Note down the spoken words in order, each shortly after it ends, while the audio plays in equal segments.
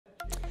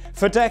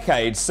For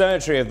decades,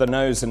 surgery of the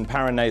nose and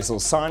paranasal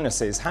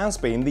sinuses has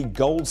been the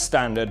gold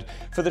standard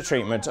for the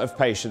treatment of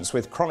patients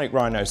with chronic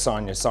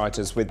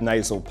rhinosinusitis with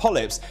nasal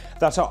polyps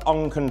that are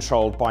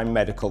uncontrolled by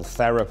medical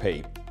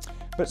therapy.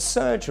 But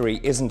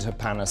surgery isn't a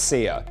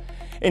panacea.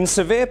 In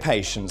severe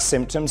patients,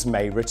 symptoms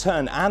may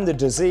return and the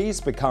disease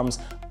becomes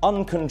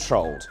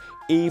uncontrolled,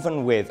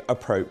 even with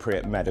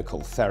appropriate medical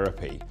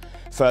therapy.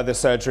 Further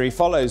surgery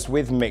follows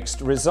with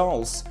mixed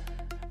results.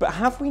 But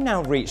have we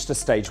now reached a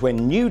stage where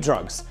new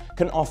drugs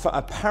can offer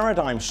a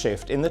paradigm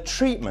shift in the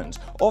treatment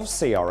of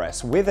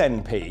CRS with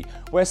NP,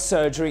 where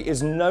surgery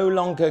is no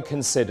longer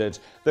considered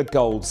the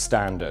gold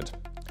standard?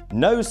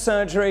 No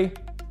surgery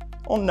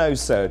or no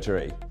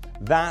surgery?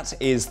 That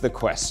is the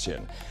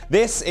question.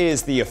 This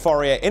is the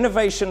EUFOREA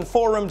Innovation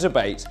Forum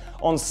debate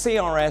on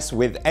CRS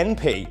with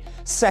NP,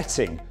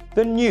 setting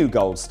the new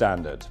gold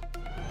standard.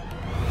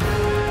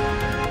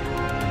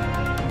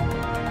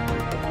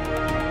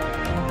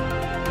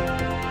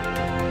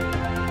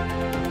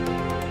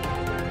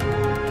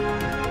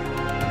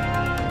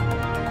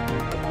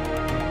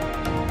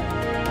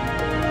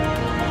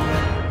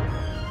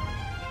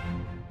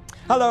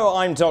 Hello,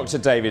 I'm Dr.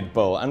 David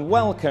Bull and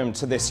welcome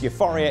to this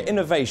EUFOREA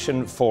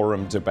Innovation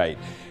Forum debate.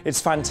 It's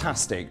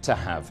fantastic to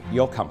have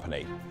your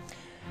company.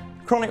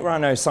 Chronic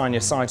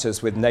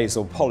rhinosinusitis with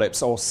nasal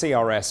polyps, or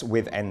CRS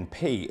with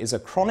NP, is a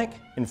chronic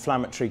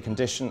inflammatory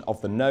condition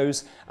of the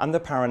nose and the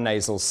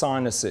paranasal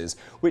sinuses,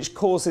 which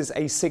causes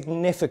a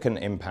significant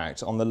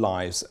impact on the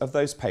lives of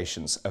those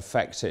patients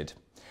affected.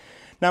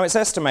 Now, it's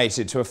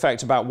estimated to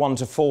affect about 1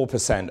 to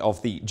 4%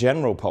 of the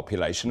general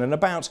population and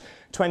about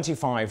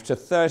 25 to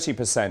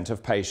 30%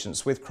 of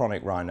patients with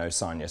chronic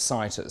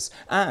rhinosinusitis.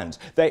 And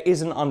there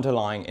is an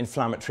underlying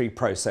inflammatory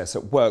process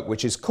at work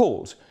which is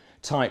called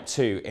type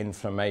 2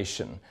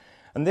 inflammation.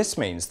 And this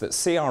means that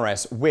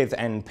CRS with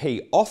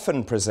NP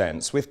often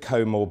presents with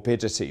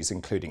comorbidities,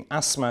 including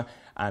asthma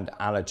and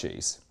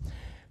allergies.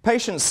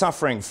 Patients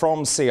suffering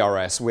from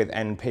CRS with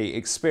NP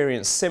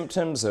experience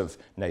symptoms of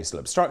nasal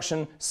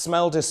obstruction,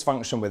 smell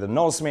dysfunction with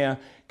anosmia,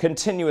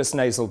 continuous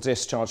nasal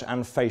discharge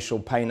and facial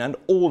pain, and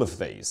all of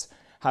these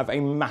have a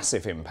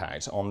massive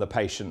impact on the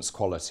patient's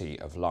quality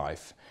of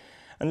life.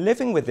 And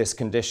living with this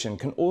condition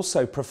can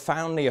also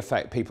profoundly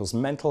affect people's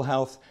mental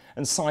health,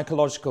 and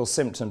psychological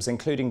symptoms,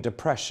 including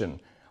depression,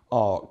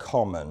 are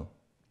common.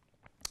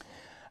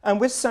 And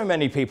with so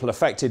many people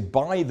affected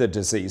by the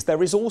disease,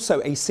 there is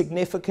also a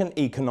significant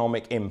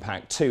economic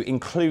impact too,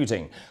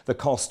 including the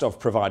cost of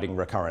providing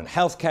recurrent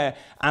healthcare,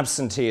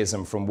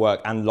 absenteeism from work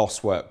and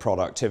lost work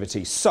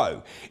productivity.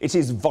 So it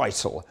is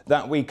vital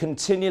that we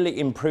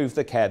continually improve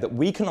the care that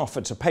we can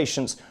offer to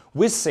patients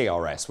with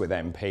CRS with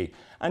NP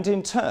and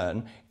in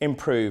turn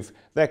improve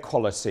their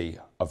quality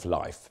of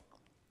life.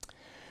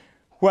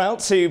 Well,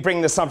 to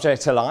bring the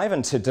subject alive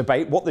and to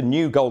debate what the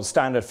new gold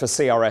standard for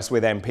CRS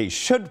with NP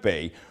should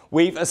be,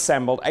 we've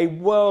assembled a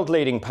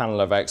world-leading panel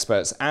of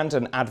experts and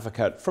an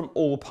advocate from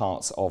all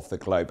parts of the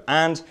globe.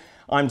 And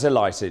I'm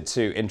delighted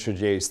to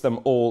introduce them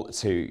all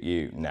to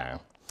you now.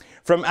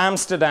 From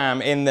Amsterdam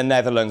in the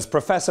Netherlands,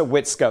 Professor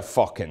Witske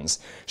Fokkens.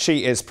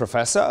 She is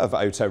Professor of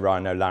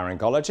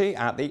Otorhinolaryngology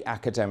at the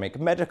Academic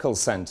Medical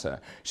Centre.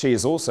 She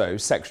is also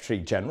Secretary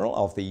General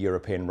of the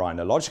European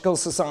Rhinological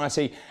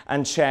Society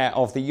and Chair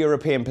of the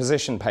European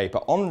Position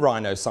Paper on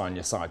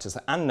Rhinosinusitis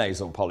and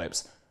Nasal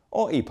Polyps,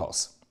 or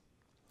EPOS.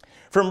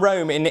 From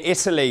Rome in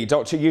Italy,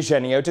 Dr.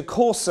 Eugenio De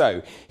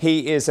Corso.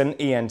 He is an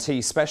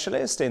ENT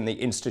specialist in the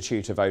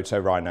Institute of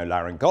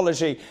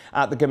Otorhinolaryngology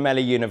at the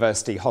Gemelli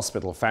University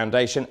Hospital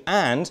Foundation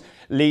and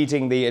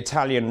leading the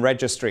Italian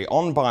Registry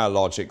on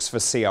Biologics for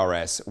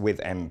CRS with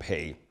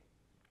NP.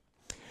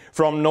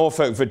 From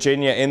Norfolk,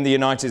 Virginia in the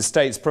United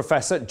States,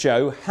 Professor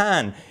Joe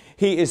Hahn.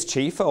 He is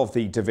Chief of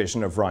the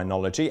Division of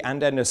Rhinology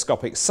and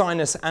Endoscopic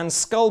Sinus and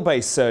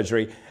Skull-Based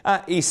Surgery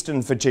at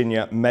Eastern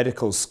Virginia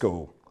Medical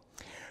School.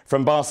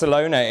 From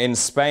Barcelona in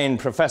Spain,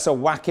 Professor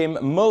Joaquim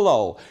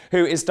Mullol,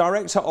 who is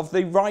Director of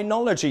the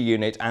Rhinology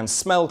Unit and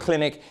Smell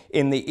Clinic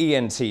in the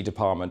ENT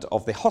Department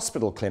of the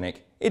Hospital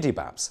Clinic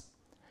IDIBABS.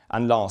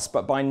 And last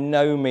but by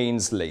no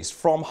means least,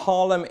 from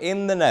Haarlem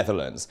in the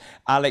Netherlands,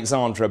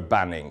 Alexandra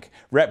Banning,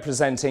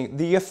 representing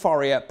the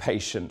EUFOREA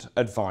Patient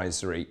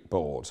Advisory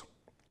Board.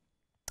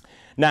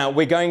 Now,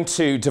 we're going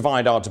to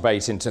divide our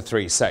debate into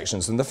three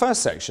sections, and the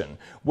first section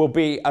will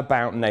be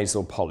about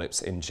nasal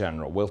polyps in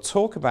general. We'll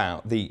talk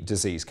about the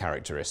disease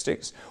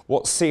characteristics,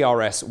 what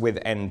CRS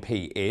with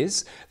NP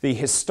is, the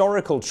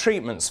historical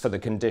treatments for the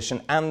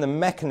condition, and the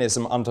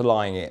mechanism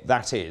underlying it,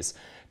 that is,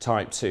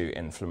 type 2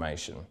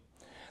 inflammation.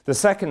 The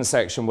second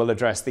section will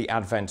address the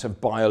advent of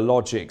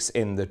biologics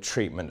in the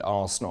treatment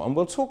arsenal, and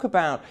we'll talk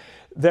about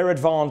their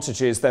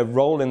advantages, their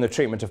role in the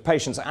treatment of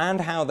patients, and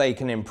how they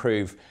can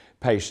improve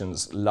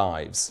patients'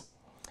 lives.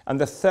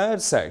 And the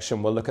third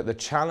section will look at the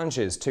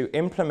challenges to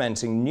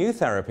implementing new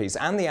therapies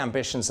and the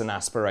ambitions and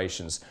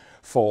aspirations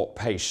for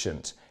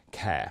patient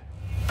care.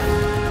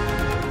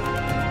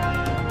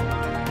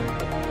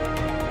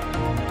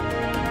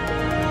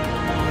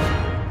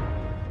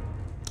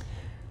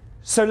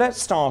 So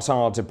let's start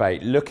our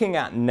debate looking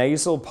at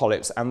nasal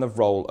polyps and the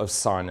role of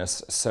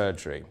sinus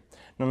surgery.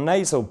 Now,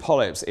 nasal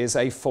polyps is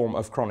a form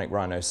of chronic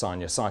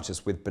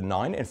rhinosinusitis with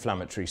benign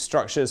inflammatory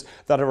structures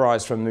that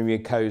arise from the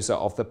mucosa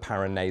of the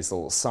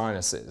paranasal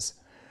sinuses.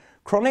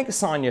 Chronic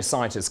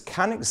sinusitis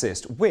can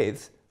exist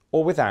with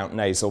or without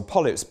nasal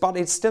polyps, but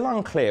it's still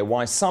unclear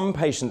why some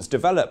patients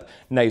develop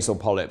nasal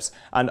polyps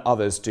and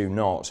others do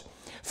not.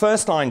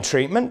 First-line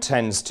treatment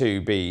tends to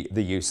be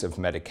the use of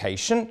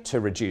medication to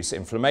reduce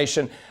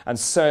inflammation, and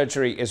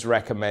surgery is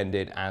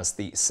recommended as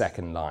the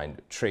second-line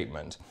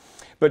treatment.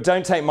 But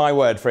don't take my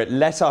word for it.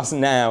 Let us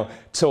now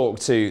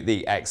talk to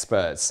the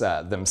experts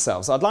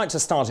themselves. I'd like to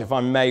start, if I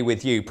may,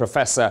 with you,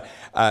 Professor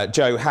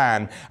Joe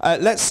Han.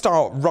 Let's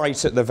start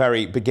right at the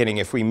very beginning,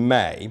 if we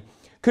may.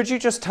 Could you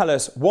just tell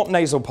us what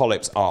nasal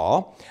polyps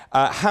are,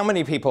 how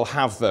many people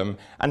have them,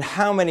 and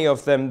how many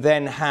of them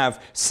then have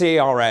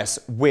CRS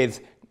with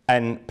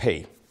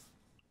NP?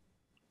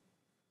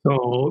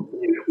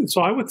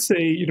 So I would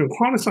say,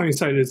 chronic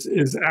sinusitis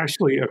is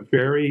actually a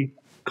very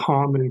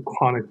common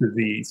chronic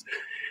disease.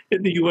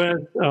 In the U.S.,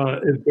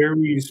 it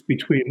varies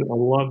between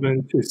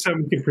 11 to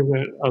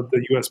 17% of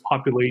the U.S.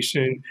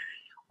 population.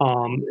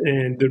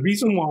 And the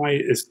reason why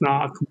it's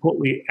not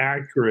completely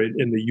accurate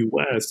in the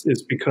U.S.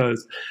 is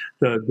because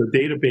the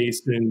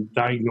database in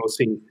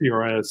diagnosing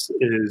CRS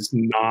is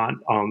not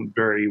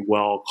very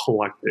well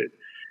collected.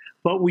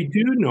 But we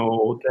do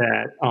know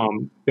that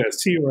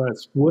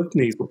CRS with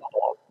nasal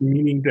polyp,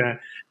 meaning that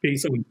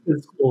based on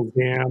physical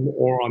exam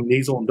or on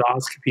nasal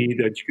endoscopy,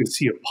 that you can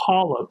see a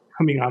polyp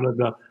coming out of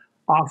the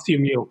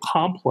osteomeal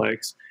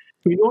complex.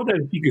 We know that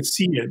if you could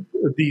see it,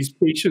 these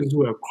patients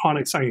who have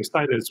chronic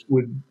sinusitis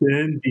would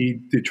then be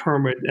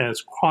determined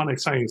as chronic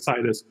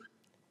sinusitis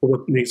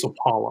with nasal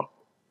polyp.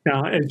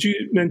 Now, as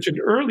you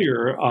mentioned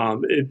earlier,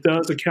 it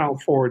does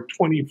account for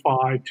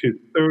 25 to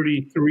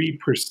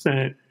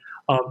 33%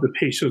 of the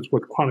patients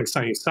with chronic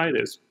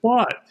sinusitis.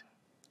 But,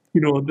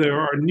 there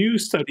are new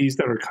studies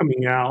that are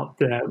coming out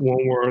that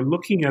when we're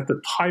looking at the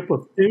type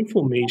of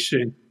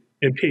inflammation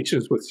in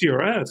patients with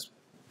CRS,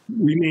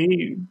 we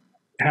may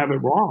have it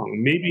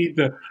wrong. Maybe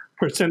the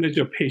percentage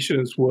of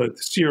patients with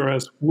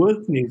CRS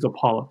with nasal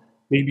polyp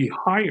may be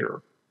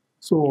higher.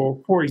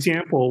 So, for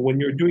example, when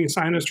you're doing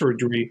sinus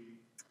surgery,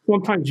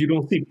 sometimes you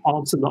don't see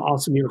polyps in the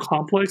osteomeal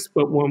complex,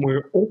 but when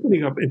we're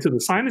opening up into the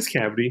sinus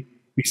cavity,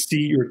 we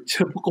see your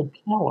typical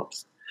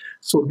polyps.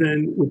 So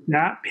then would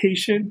that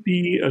patient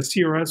be a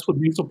CRS with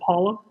nasal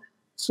polyp?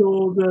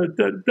 So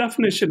the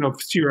definition of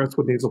CRS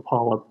with nasal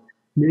polyp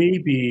may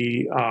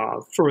be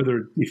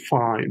further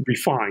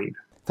refined.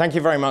 Thank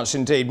you very much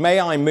indeed. May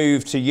I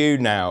move to you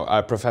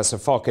now, Professor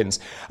Fockins?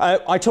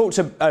 I talked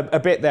a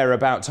bit there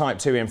about type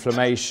 2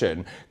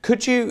 inflammation.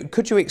 Could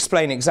you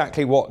explain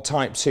exactly what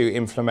type 2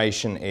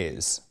 inflammation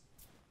is?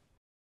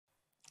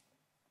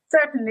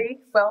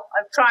 Certainly. Well,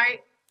 I'll try.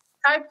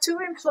 Type 2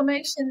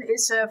 inflammation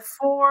is a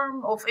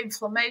form of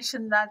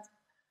inflammation that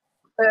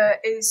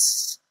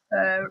is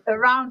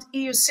around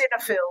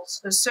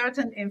eosinophils, a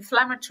certain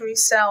inflammatory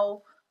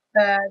cell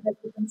that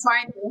you can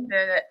find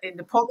in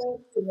the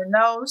polyp, in the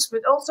nose,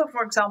 but also,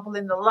 for example,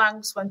 in the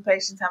lungs when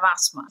patients have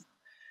asthma.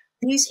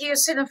 These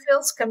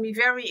eosinophils can be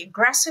very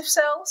aggressive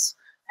cells,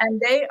 and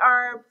they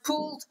are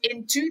pulled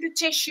into the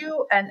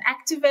tissue and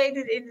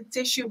activated in the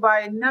tissue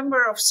by a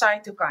number of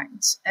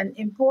cytokines. And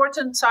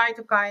important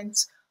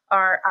cytokines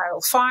are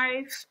IL-5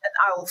 and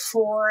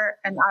IL-4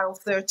 and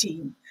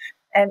IL-13.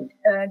 And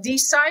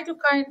these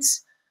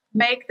cytokines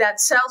make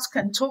that cells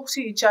can talk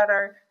to each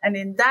other, and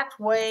in that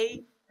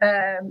way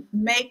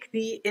make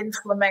the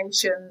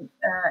inflammation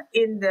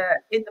in the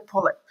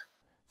polyp.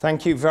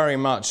 Thank you very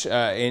much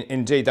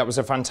indeed. That was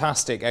a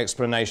fantastic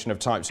explanation of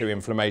type 2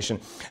 inflammation.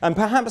 And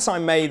perhaps I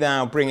may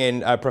now bring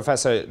in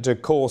Professor De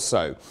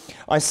Corso.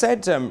 I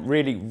said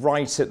really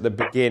right at the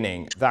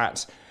beginning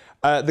that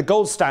the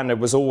gold standard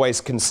was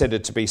always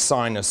considered to be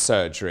sinus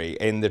surgery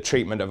in the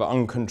treatment of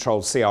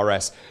uncontrolled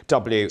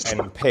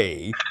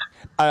CRSwNP,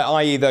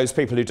 i.e. those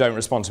people who don't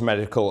respond to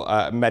medical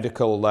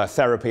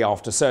therapy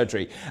after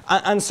surgery.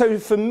 And so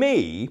for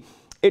me,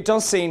 it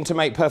does seem to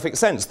make perfect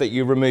sense that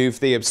you remove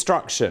the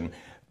obstruction.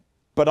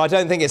 But I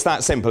don't think it's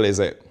that simple, is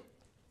it?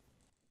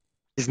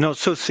 It's not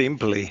so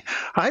simply.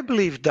 I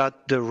believe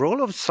that the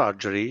role of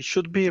surgery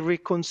should be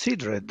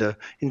reconsidered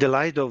in the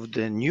light of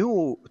the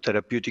new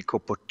therapeutic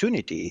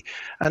opportunity.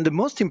 And the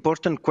most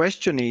important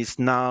question is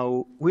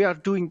now we are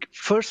doing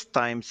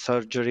first-time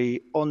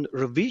surgery on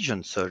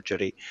revision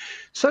surgery.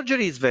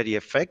 Surgery is very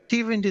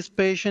effective in this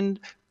patient.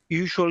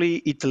 Usually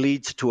it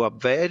leads to a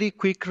very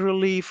quick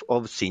relief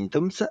of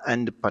symptoms,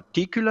 and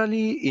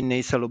particularly in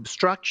nasal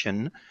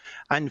obstruction.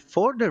 And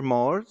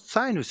furthermore,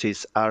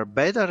 sinuses are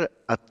better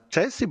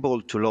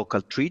accessible to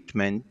local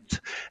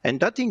treatment,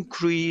 and that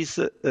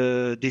increases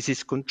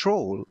disease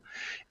control.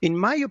 In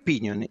my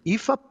opinion,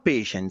 if a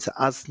patient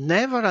has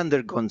never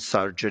undergone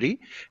surgery,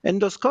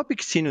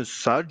 endoscopic sinus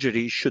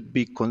surgery should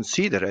be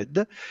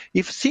considered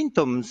if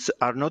symptoms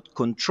are not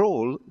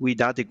controlled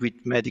with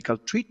adequate medical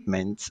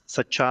treatments,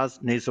 such as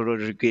nasal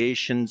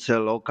irrigations,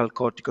 local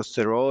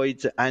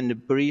corticosteroids, and a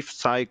brief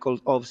cycle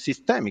of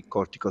systemic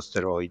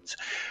corticosteroids.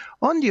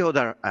 On the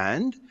other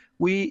hand,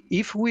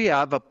 if we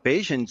have a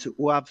patient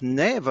who have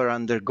never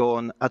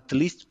undergone at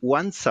least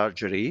one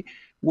surgery,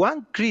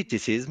 one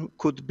criticism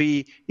could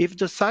be if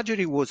the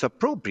surgery was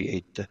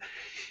appropriate,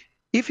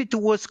 if it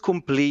was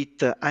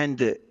complete,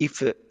 and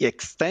if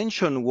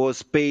extension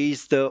was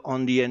based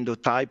on the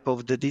endotype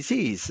of the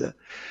disease.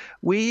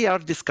 We are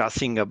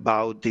discussing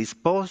about this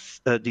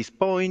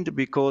point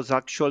because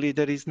actually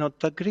there is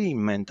not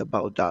agreement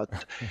about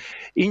that.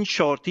 In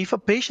short, if a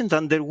patient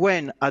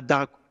underwent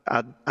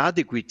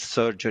adequate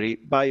surgery,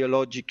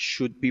 biologics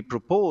should be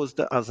proposed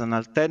as an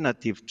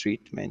alternative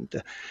treatment.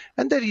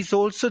 And there is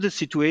also the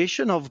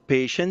situation of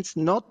patients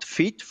not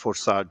fit for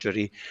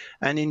surgery.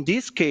 And in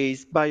this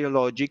case,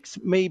 biologics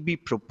may be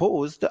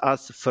proposed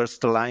as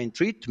first-line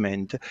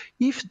treatment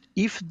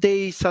if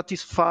they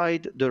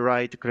satisfied the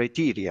right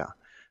criteria.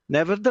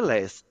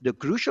 Nevertheless, the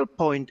crucial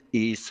point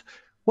is,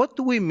 what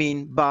do we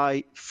mean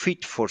by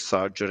fit for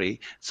surgery?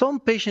 Some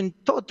patients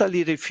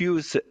totally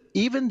refuse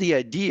even the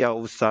idea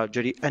of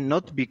surgery, and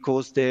not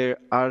because there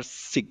are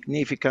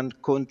significant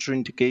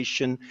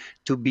contraindications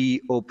to be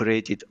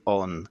operated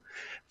on.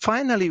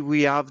 Finally,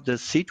 we have the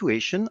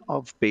situation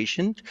of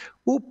patients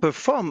who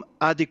perform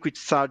adequate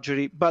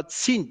surgery, but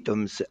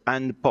symptoms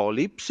and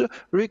polyps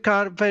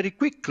recur very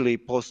quickly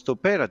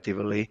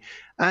post-operatively.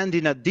 And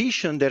in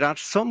addition, there are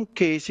some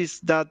cases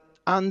that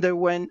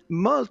underwent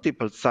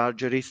multiple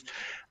surgeries,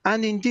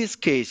 and in these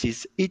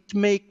cases, it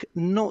makes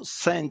no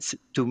sense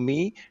to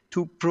me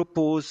to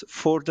propose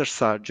further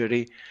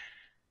surgery.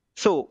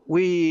 So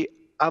we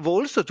have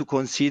also to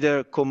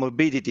consider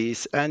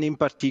comorbidities, and in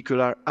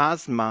particular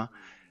asthma,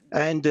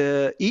 and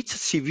its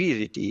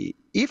severity.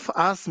 If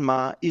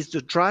asthma is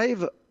the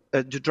driver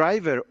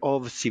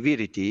of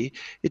severity,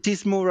 it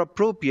is more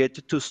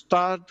appropriate to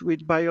start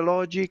with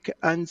biologic,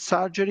 and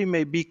surgery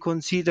may be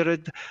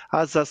considered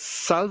as a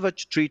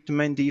salvage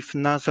treatment if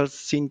nasal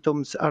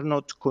symptoms are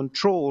not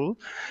controlled.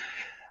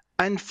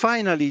 And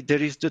finally,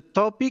 there is the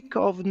topic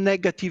of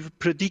negative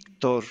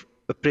predictors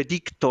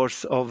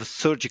of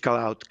surgical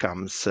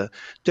outcomes.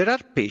 There are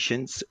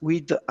patients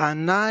with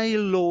an high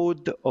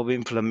load of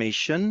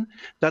inflammation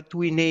that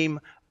we name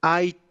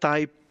I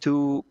type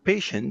 2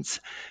 patients.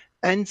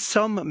 And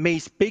some may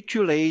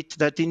speculate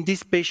that in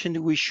this patient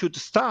we should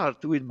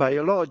start with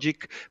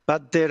biologic,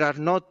 but there are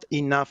not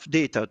enough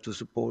data to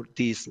support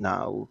this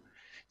now.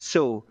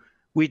 So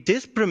with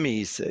this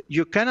premise,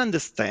 you can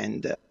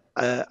understand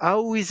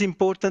how is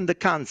important the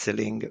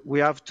counseling. We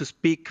have to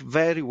speak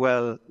very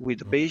well with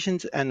the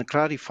patients and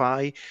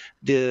clarify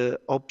the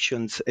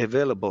options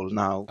available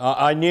now.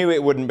 I knew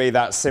it wouldn't be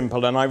that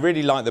simple, and I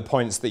really like the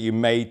points that you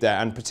made there,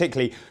 and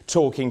particularly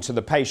talking to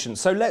the patient.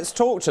 So let's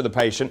talk to the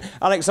patient.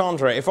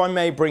 Alexandra, if I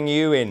may bring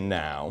you in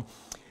now.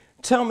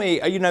 Tell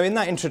me, you know, in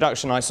that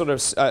introduction, I sort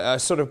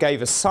of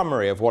gave a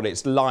summary of what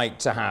it's like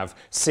to have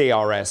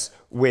CRS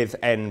with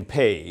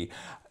NP.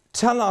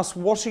 Tell us,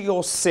 what are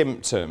your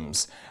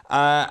symptoms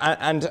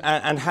and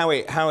how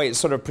it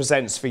sort of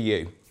presents for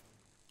you?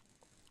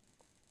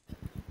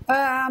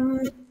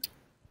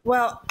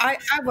 Well, I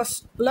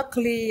was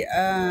luckily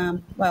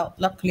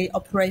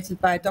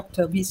operated by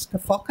Dr. Wieske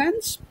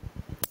Fokkens.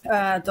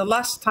 The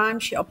last time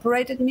she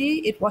operated me,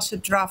 it was a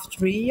draft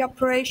 3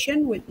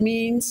 operation, which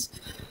means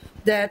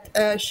that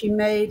she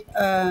made,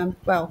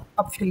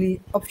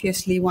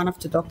 obviously one of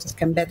the doctors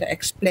can better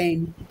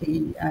explain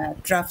the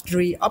draft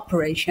 3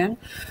 operation.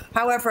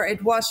 However,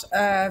 it was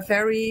a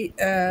very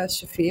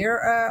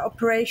severe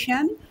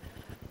operation,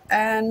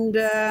 and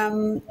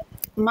the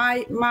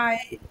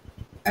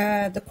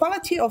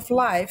quality of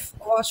life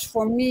was,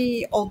 for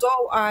me,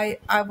 although I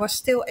was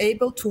still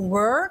able to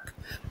work,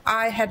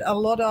 I had a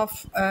lot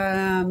of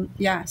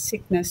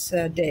sickness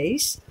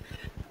days.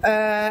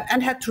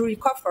 And had to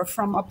recover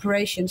from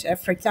operations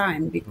every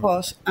time,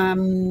 because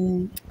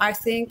I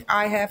think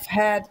I have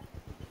had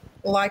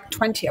like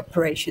 20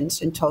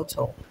 operations in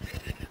total,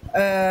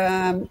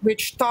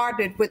 which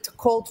started with the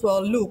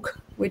Caldwell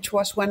look, which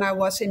was when I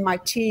was in my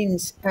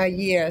teens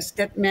years.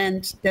 That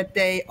meant that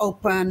they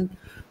open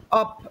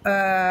up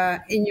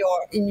in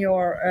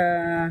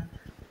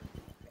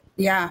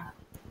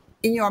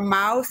your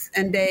mouth,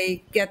 and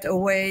they get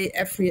away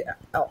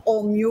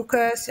all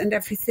mucus and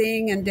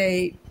everything, and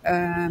they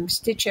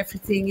stitch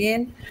everything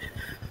in.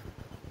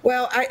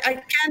 Well,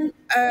 I can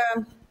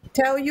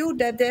tell you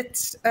that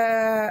that's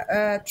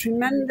a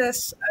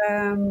tremendous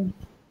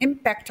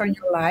impact on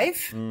your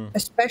life,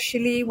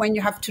 especially when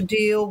you have to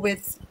deal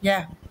with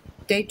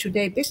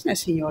day-to-day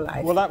business in your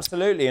life. Well,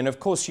 absolutely. And of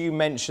course, you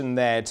mentioned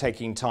there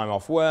taking time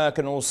off work,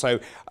 and also,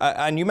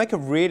 and you make a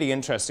really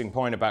interesting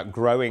point about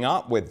growing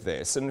up with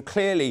this, and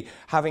clearly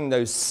having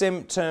those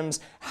symptoms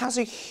has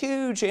a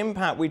huge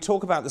impact. We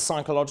talk about the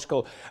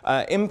psychological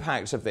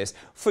impact of this.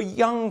 For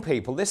young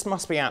people, this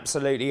must be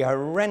absolutely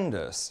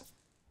horrendous.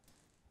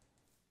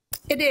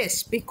 It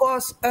is,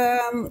 because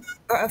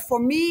for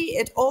me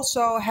it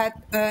also had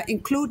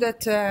included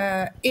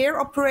ear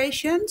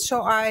operation.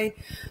 So I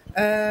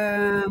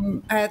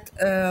had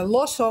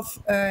loss of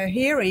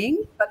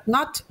hearing, but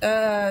not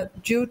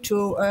due to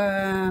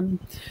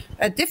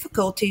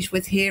difficulties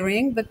with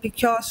hearing, but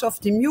because of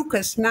the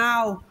mucus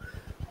now,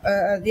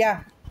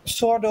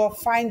 sort of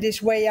find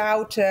its way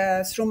out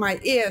through my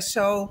ear.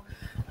 So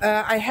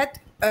I had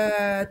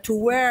to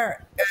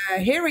wear a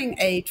hearing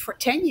aid for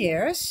 10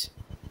 years.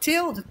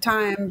 Till the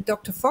time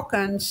Dr.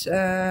 Fokkens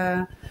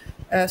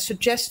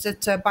suggested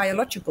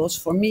biologicals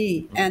for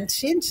me. And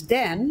since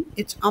then,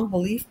 it's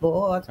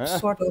unbelievable,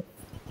 sort of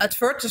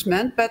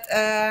advertisement. But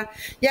I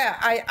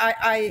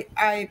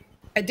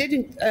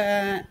didn't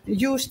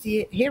use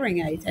the hearing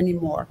aid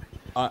anymore.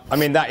 I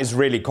mean, that is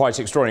really quite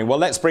extraordinary. Well,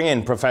 let's bring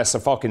in Professor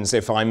Fokkens,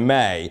 if I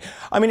may.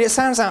 I mean, it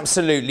sounds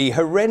absolutely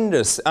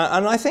horrendous.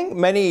 And I think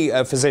many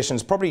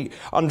physicians probably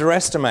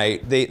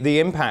underestimate the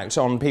impact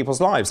on people's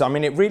lives. I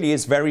mean, it really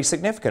is very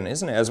significant,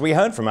 isn't it? As we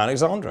heard from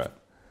Alexandra.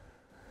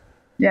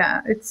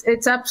 Yeah,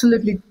 it's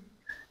absolutely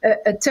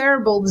a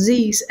terrible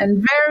disease.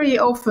 And very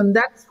often,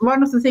 that's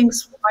one of the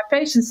things my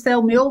patients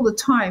tell me all the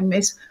time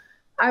is,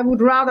 I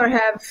would rather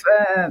have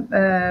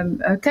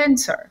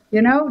cancer.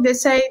 You know, they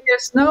say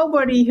there's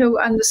nobody who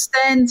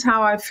understands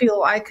how I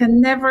feel. I can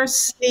never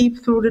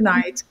sleep through the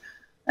night.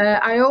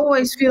 I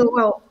always feel,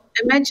 well,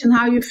 imagine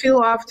how you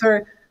feel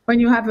after when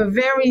you have a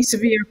very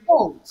severe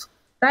cold.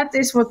 That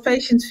is what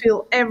patients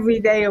feel every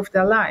day of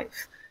their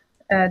life.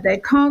 They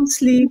can't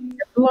sleep,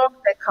 they're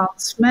blocked, they can't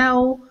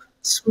smell.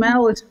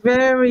 Smell is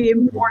very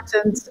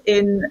important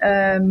in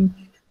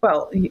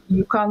well,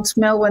 you can't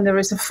smell when there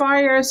is a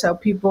fire, so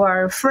people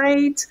are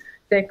afraid.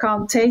 They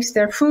can't taste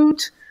their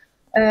food.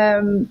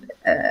 Very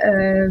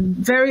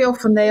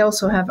often they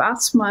also have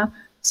asthma.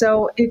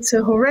 So it's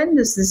a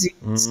horrendous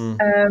disease.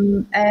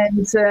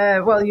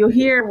 Well, you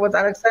hear what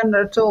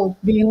Alexander told,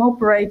 being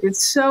operated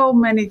so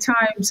many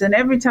times. And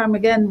every time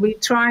again, we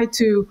try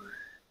to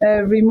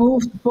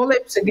remove the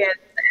polyps again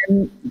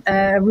and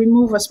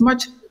remove as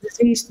much of the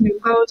diseased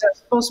mucosa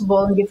as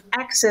possible and give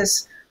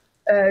access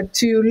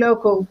to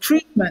local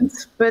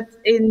treatment, but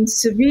in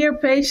severe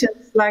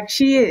patients like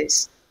she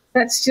is,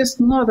 that's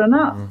just not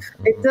enough.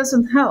 It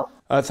doesn't help.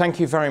 Thank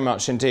you very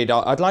much indeed.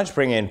 I'd like to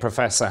bring in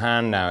Professor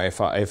Han now, if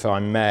I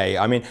may.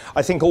 I mean,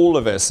 I think all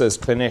of us as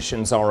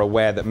clinicians are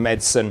aware that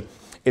medicine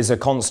is a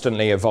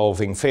constantly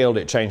evolving field.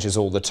 It changes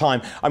all the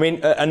time. I mean,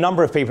 a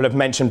number of people have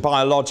mentioned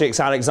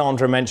biologics.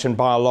 Alexandra mentioned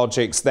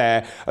biologics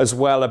there as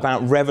well,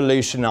 about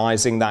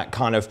revolutionising that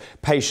kind of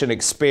patient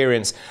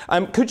experience.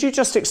 Could you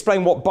just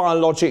explain what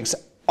biologics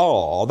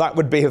are? That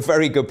would be a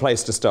very good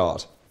place to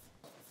start.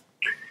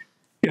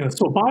 Yeah,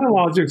 so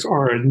biologics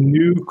are a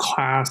new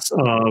class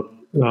of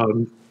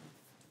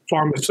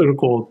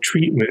pharmaceutical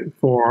treatment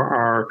for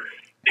our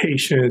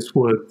patients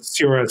with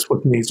CRS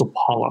with nasal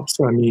polyps.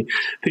 I mean,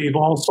 they've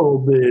also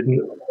been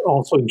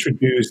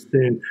introduced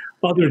in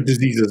other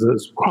diseases,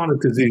 as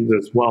chronic diseases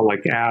as well,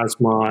 like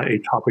asthma,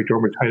 atopic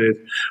dermatitis.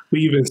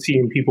 We even see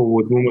in people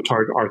with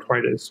rheumatoid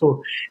arthritis.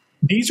 So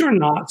these are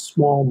not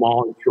small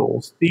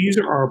molecules. These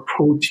are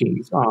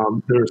proteins.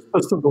 They're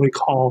specifically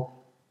called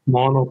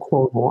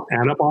monoclonal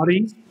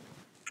antibodies.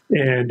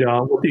 And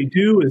what they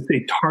do is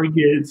they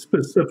target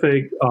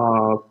specific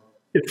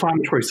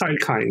inflammatory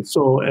cytokines.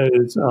 So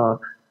as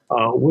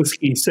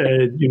Whiskey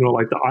said, you know,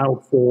 like the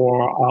IL-4,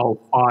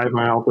 IL-5,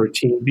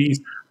 IL-13, these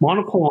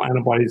monoclonal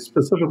antibodies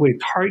specifically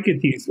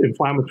target these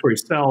inflammatory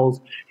cells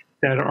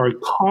that are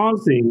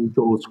causing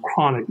those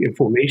chronic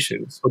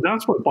inflammations. So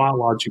that's what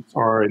biologics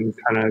are in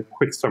kind of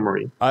quick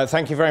summary.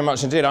 Thank you very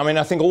much indeed. I mean,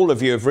 I think all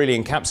of you have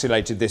really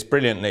encapsulated this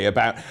brilliantly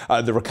about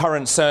the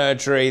recurrent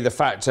surgery, the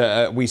fact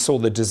we saw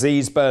the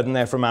disease burden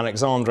there from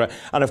Alexandra,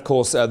 and of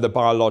course the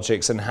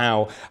biologics and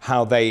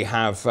how they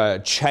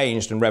have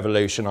changed and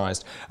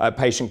revolutionised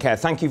patient care.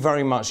 Thank you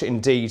very much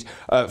indeed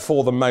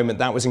for the moment.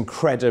 That was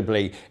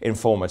incredibly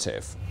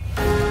informative.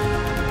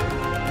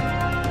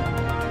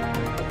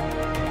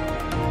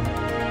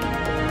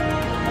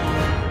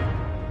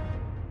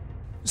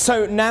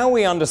 So now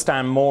we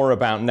understand more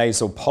about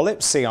nasal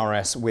polyps,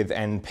 CRS with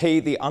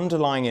NP, the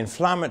underlying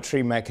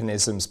inflammatory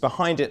mechanisms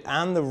behind it,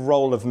 and the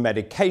role of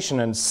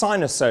medication and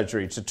sinus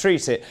surgery to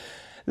treat it.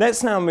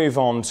 Let's now move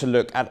on to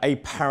look at a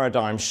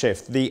paradigm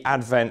shift, the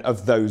advent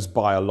of those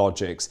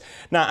biologics.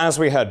 Now, as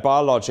we heard,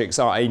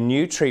 biologics are a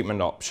new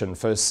treatment option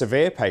for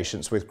severe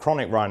patients with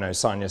chronic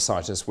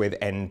rhinosinusitis with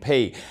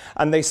NP,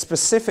 and they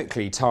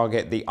specifically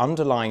target the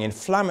underlying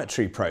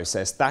inflammatory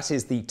process, that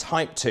is the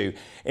type 2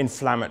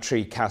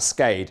 inflammatory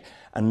cascade,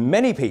 and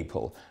many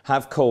people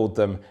have called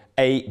them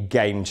a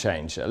game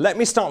changer. Let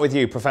me start with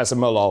you, Professor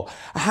Mullol.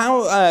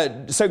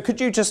 So could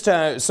you just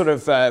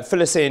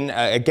fill us in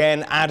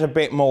again, add a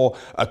bit more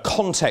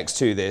context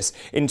to this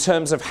in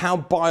terms of how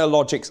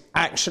biologics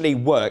actually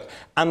work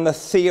and the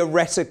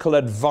theoretical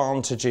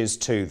advantages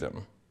to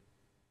them?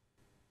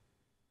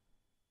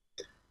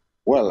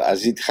 Well,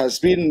 as it has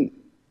been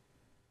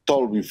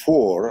told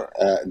before,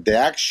 the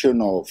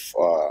action of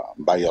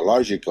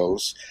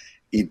biologicals,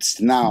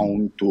 it's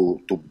known to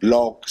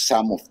block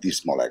some of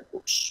these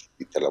molecules,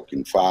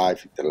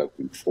 interleukin-5,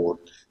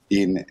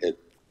 interleukin-14,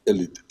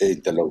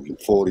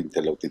 interleukin-4,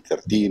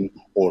 interleukin-13,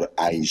 or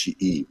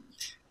IgE.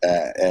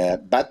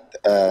 But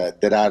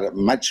there are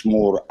much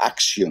more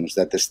actions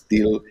that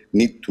still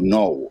need to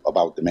know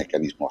about the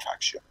mechanism of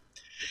action.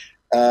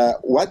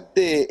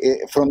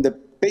 From the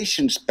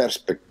patient's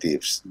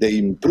perspectives, the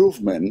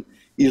improvement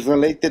is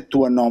related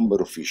to a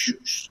number of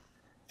issues.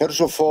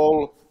 First of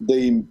all,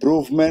 the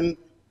improvement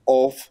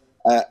of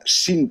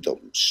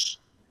symptoms,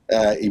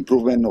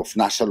 improvement of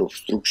nasal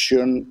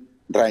obstruction,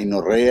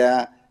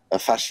 rhinorrhea,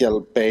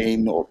 facial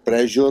pain or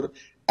pressure,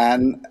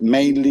 and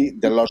mainly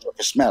the loss of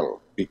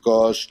smell,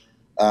 because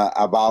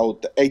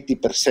about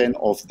 80%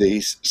 of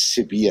these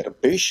severe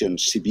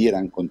patients, severe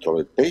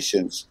uncontrolled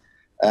patients,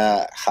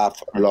 have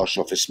loss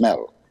of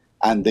smell.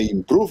 And the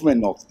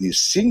improvement of these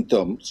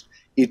symptoms,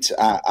 it's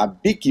a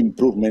big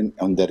improvement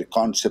on the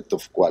concept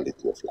of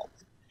quality of life.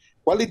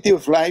 Quality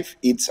of life,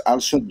 it's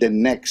also the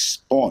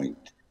next point.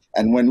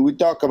 And when we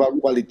talk about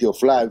quality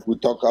of life, we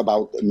talk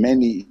about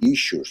many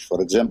issues,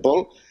 for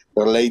example,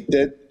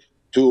 related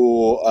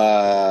to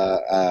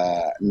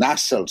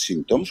nasal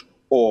symptoms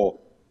or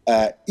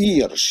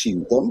ear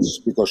symptoms,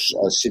 because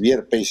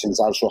severe patients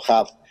also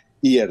have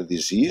ear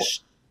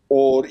disease,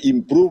 or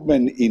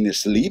improvement in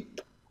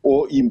sleep,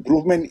 or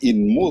improvement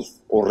in mood,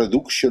 or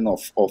reduction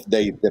of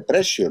their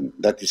depression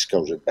that is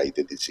caused by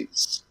the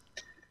disease.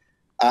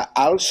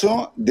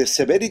 Also, the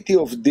severity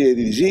of the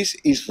disease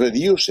is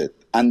reduced,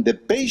 and the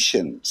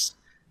patients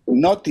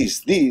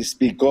notice this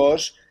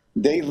because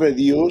they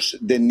reduce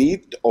the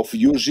need of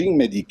using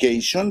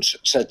medications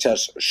such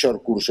as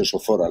short courses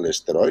of oral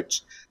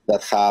steroids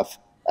that have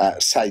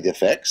side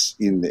effects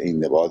in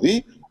the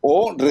body,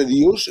 or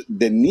reduce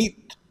the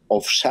need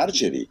of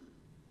surgery,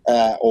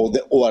 or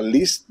at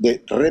least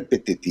the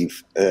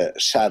repetitive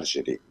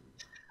surgery.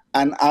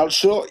 And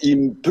also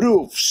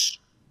improves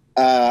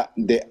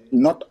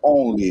not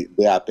only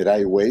the upper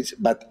airways,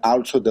 but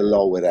also the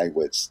lower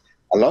airways.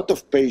 A lot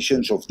of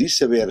patients, of these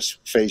severe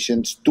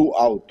patients, 2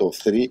 out of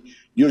 3,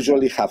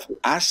 usually have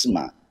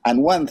asthma,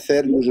 and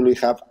 1/3 usually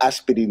have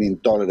aspirin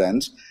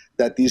intolerance.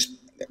 That is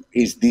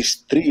this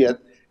triad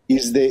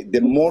is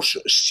the most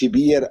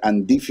severe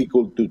and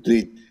difficult to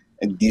treat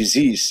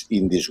disease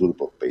in this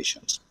group of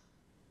patients.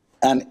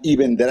 And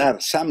even there are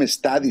some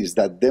studies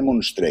that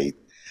demonstrate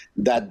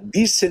that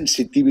this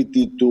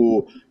sensitivity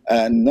to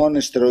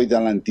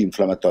non-steroidal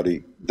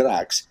anti-inflammatory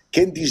drugs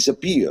can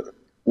disappear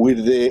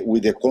with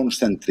the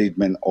constant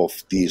treatment of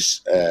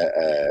these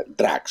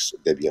drugs,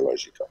 the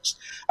biologicals.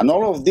 And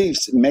all of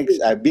this makes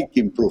a big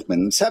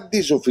improvement. Some of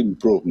these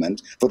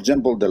improvements, for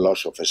example, the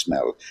loss of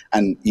smell,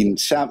 and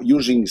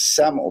using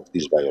some of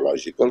these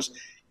biologicals,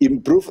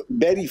 improve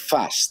very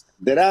fast.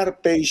 There are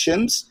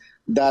patients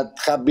that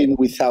have been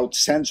without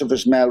sense of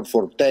smell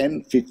for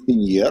 10, 15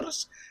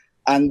 years,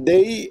 and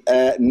they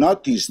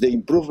notice the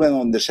improvement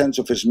on the sense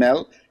of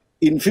smell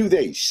in few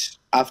days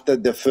after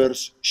the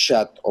first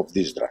shot of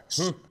these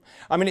drugs.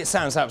 I mean, it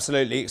sounds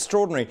absolutely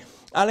extraordinary.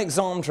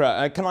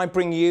 Alexandra, can I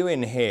bring you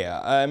in here?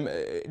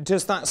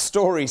 Does that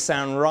story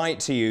sound right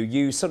to you?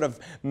 You sort of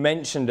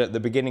mentioned at the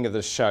beginning of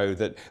the show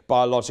that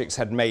biologics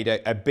had made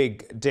a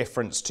big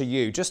difference to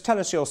you. Just tell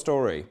us your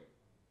story.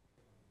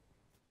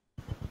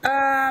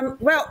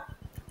 Well,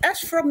 as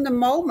from the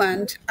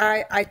moment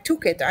I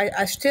took it,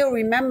 I still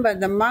remember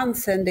the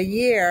month and the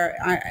year.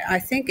 I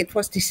think it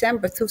was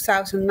December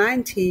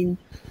 2019.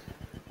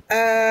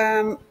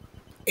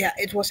 Yeah,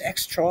 it was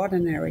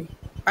extraordinary.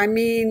 I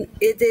mean,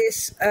 it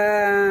is,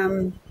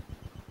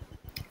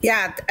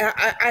 yeah,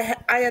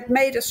 I had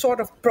made a sort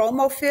of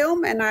promo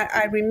film, and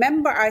I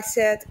remember I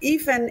said,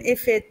 even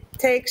if it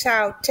takes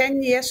out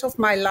 10 years of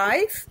my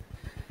life,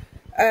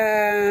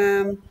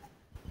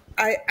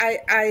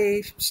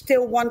 I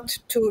still want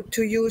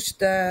to use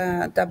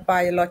the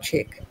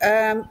biologic.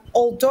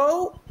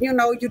 Although, you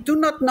know, you do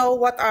not know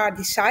what are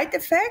the side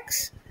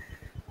effects.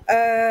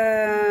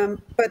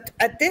 But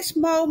at this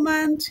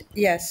moment,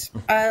 yes.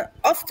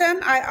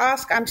 Often I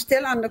ask, I'm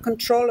still under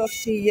control of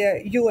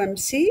the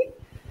UMC.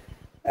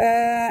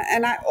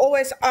 And I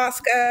always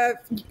ask,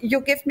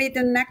 you give me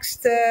the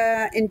next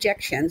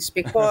injections,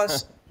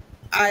 because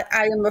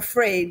I am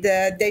afraid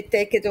they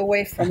take it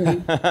away from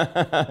me.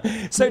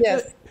 So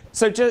yes.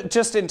 So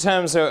just in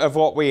terms of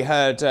what we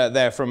heard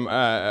there from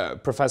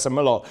Professor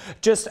Mullol,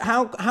 just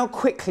how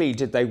quickly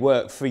did they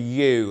work for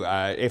you?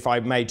 If I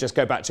may just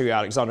go back to you,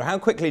 Alexandra, how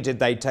quickly did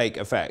they take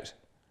effect?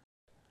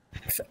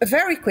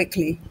 Very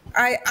quickly.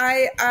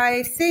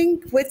 I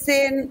think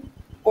within,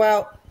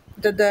 well,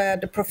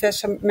 the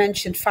professor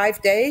mentioned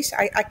 5 days.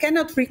 I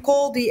cannot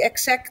recall the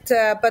exact,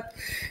 but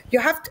you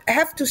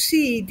have to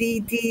see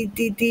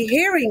the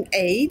hearing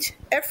aid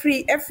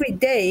every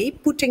day,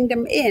 putting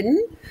them in.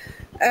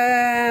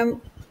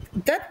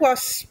 That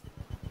was.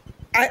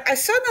 I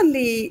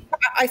suddenly,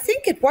 I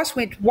think it was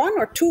with 1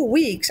 or 2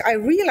 weeks, I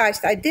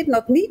realized I did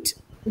not need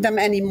them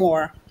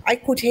anymore. I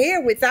could hear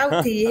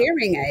without the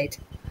hearing aid.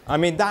 I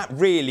mean, that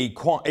really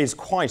is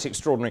quite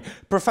extraordinary.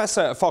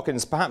 Professor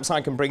Fokkens, perhaps I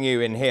can bring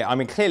you in here. I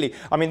mean, clearly,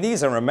 I mean,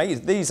 these are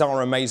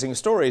amazing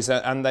stories,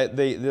 and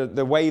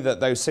the way that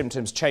those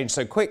symptoms change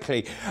so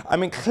quickly. I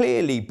mean,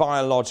 clearly,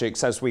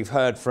 biologics, as we've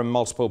heard from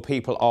multiple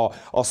people,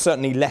 are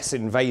certainly less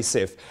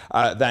invasive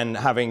than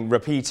having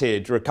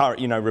repeated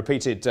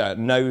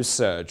nose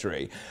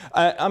surgery.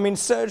 I mean,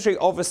 surgery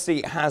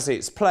obviously has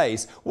its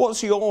place.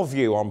 What's your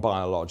view on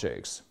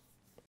biologics?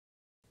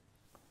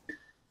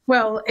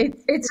 Well,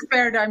 it's a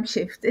paradigm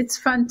shift. It's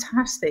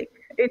fantastic.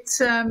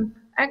 It's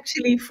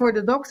actually for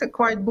the doctor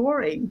quite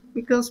boring,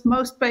 because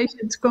most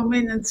patients come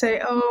in and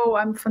say, "Oh,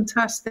 I'm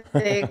fantastic.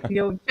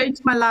 You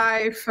changed my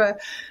life,"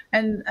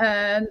 and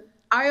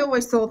I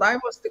always thought I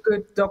was the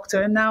good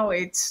doctor, and now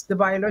it's the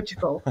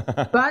biological.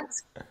 But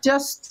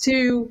just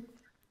to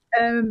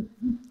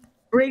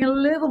bring a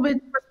little bit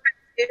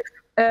perspective,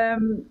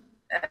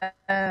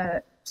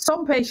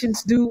 some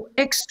patients do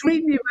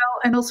extremely well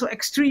and also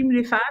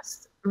extremely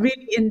fast,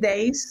 really in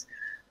days,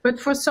 but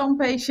for some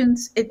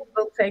patients it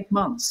will take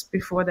months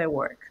before they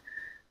work.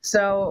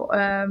 So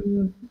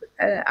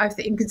I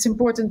think it's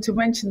important to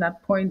mention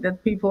that point,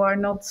 that people are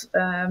not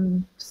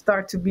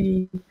start to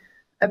be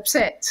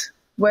upset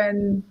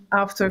when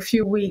after a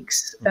few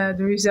weeks the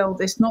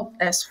result is not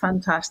as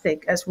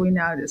fantastic as we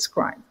now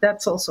describe.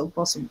 That's also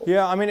possible.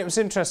 Yeah, I mean, it was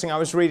interesting. I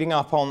was reading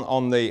up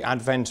on the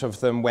advent of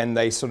them when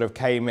they sort of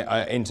came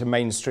into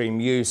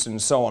mainstream use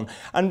and so on.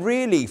 And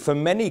really, for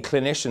many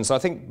clinicians, I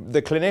think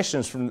the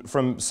clinicians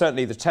from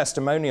certainly the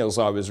testimonials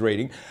I was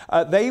reading,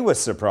 they were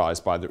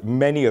surprised by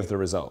many of the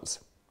results.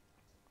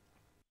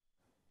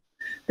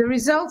 The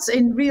results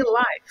in real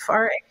life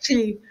are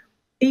actually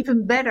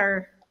even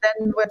better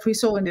than what we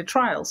saw in the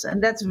trials.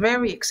 And that's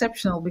very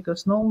exceptional,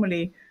 because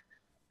normally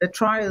the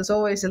trial is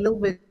always a little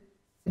bit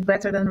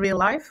better than real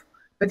life.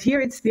 But here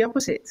it's the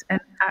opposite.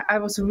 And I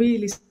was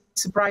really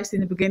surprised in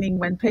the beginning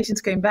when patients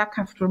came back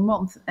after a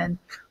month and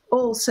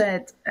all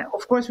said,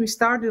 of course, we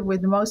started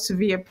with the most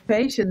severe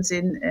patients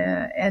in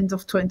end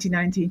of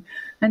 2019.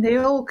 And they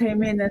all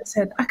came in and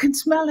said, "I can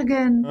smell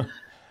again."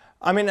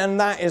 I mean, and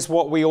that is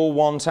what we all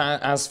want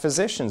as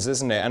physicians,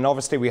 isn't it? And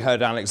obviously we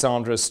heard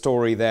Alexandra's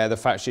story there. The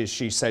fact is,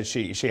 she said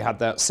she had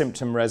that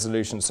symptom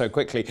resolution so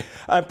quickly.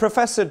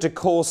 Professor De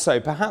Corso,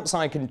 perhaps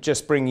I can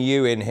just bring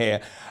you in here.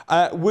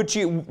 Would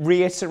you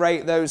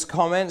reiterate those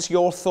comments,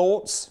 your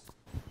thoughts?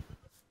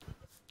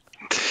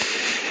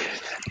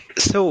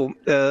 So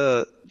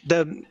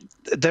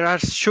there are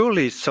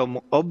surely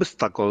some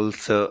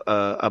obstacles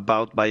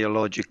about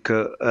biologic,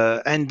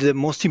 and the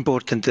most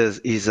important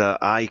is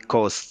high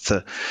costs.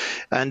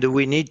 And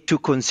we need to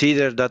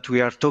consider that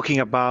we are talking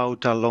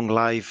about a long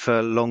life,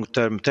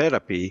 long-term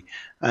therapy.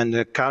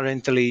 And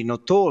currently,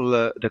 not all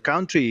the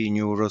countries in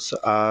Europe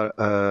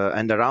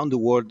and around the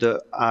world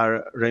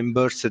are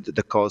reimbursed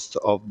the cost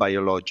of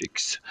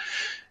biologics.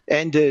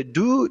 And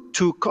due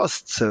to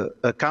costs,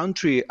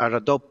 countries are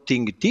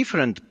adopting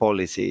different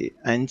policy.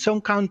 And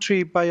some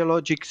countries,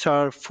 biologics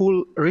are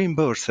full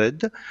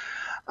reimbursed.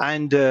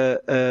 And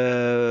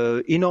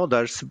in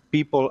others,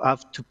 people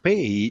have to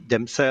pay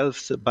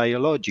themselves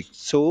biologics.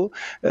 So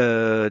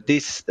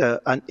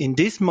and in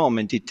this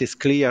moment, it is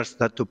clear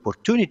that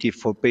opportunity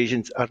for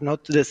patients are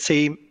not the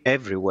same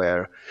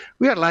everywhere.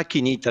 We are lucky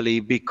in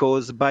Italy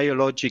because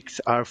biologics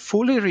are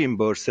fully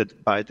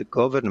reimbursed by the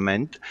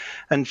government.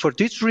 And for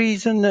this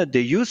reason,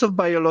 the use of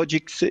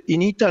biologics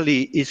in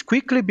Italy is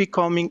quickly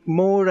becoming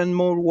more and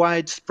more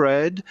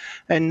widespread.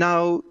 And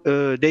now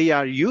they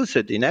are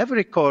used in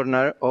every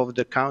corner of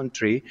the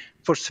country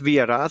for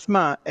severe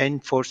asthma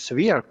and for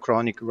severe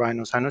chronic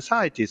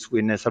rhinosinusitis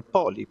with nasal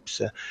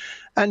polyps.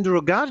 And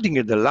regarding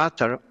the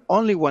latter,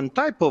 only one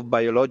type of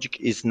biologic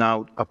is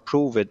now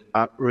approved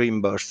and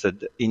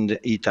reimbursed in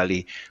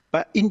Italy.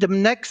 But in the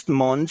next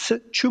months,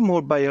 2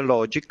 more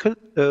biologics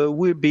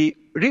will be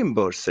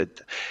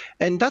reimbursed.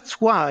 And that's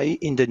why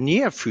in the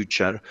near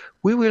future,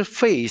 we will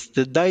face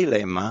the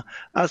dilemma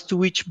as to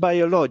which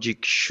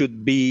biologic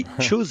should be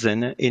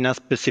chosen in a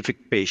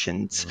specific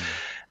patient.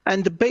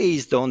 And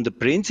based on the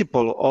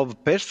principle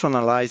of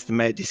personalized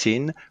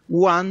medicine,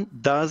 one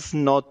does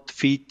not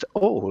fit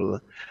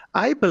all.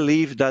 I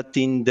believe that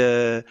in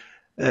the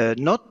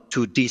not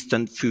too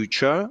distant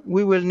future,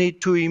 we will need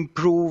to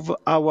improve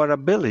our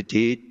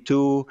ability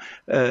to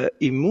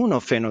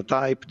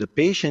immunophenotype the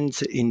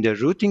patients in the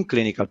routine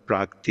clinical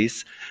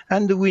practice,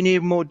 and we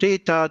need more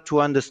data to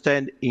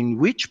understand in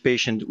which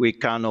patient we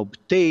can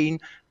obtain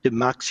the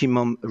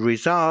maximum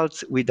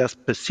results with a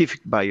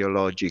specific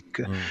biologic.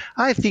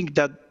 I think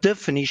that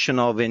definition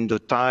of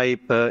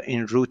endotype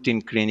in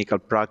routine clinical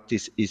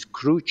practice is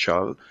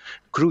crucial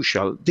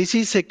crucial. This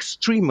is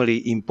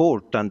extremely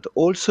important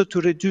also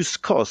to reduce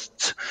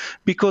costs,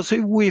 because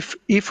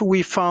if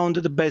we found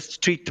the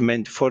best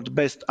treatment for the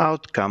best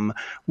outcome,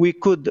 we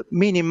could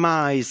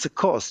minimize the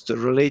cost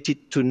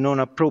related to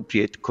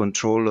non-appropriate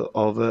control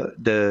of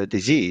the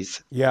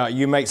disease. Yeah,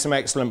 you make some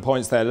excellent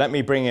points there. Let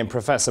me bring in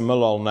Professor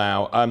Mullol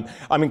now.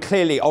 I mean,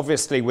 clearly,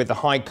 obviously, with the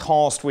high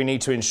cost, we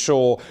need to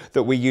ensure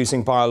that we're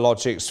using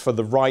biologics for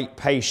the right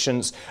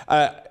patients.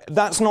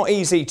 That's not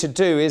easy to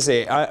do, is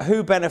it?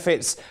 Who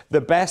benefits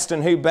the best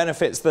and who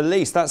benefits the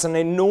least? That's an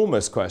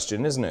enormous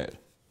question, isn't it?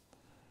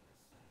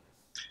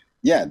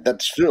 Yeah,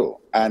 that's true.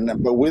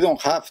 But we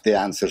don't have the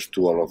answers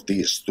to all of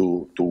this,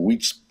 to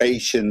which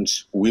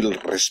patients will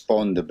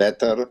respond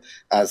better.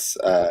 As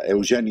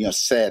Eugenio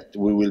said,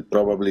 we will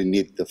probably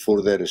need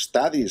further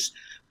studies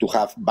to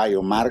have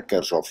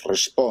biomarkers of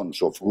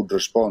response, of good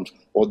response,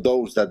 or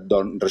those that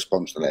don't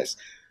respond less.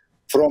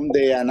 From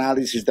the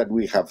analysis that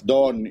we have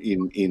done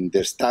in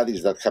the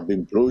studies that have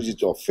been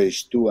produced of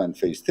phase 2 and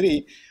phase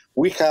 3,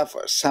 we have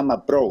some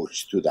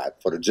approach to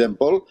that. For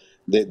example,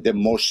 the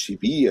most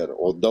severe,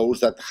 or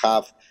those that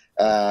have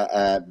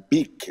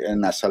big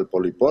nasal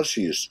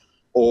polyposis,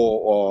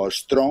 or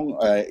strong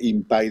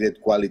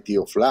impaired quality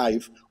of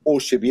life, or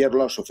severe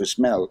loss of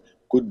smell,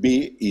 could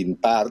be in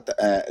part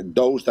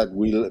those that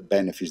will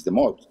benefit the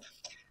most.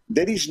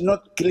 There is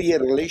not clear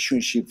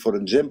relationship, for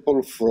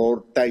example,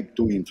 for type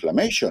 2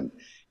 inflammation.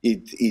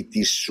 It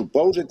is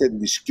supposed and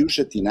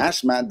discussed in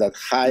asthma that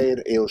higher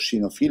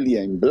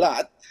eosinophilia in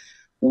blood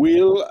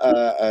will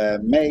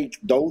make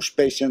those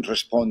patients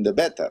respond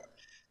better.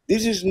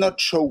 This is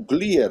not so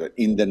clear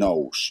in the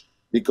nose,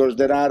 because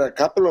there are a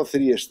couple of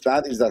 3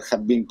 studies that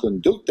have been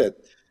conducted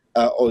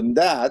on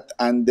that,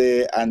 and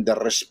the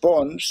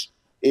response,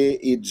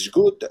 it's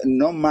good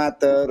no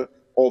matter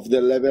of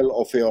the level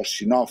of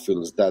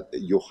eosinophils that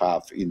you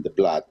have in the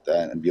blood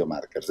and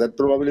biomarkers. That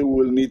probably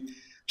will need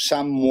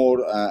some more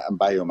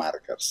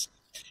biomarkers.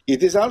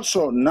 It is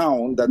also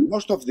known that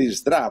most of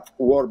these drugs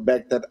work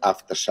better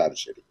after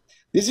surgery.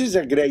 This is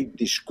a great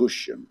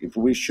discussion, if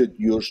we should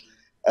use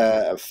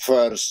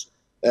first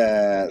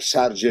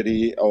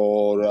surgery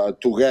or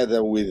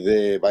together with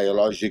the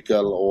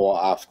biological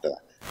or after.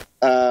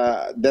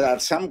 There are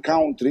some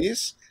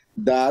countries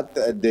that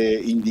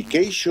the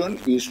indication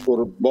is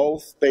for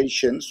both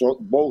patients, or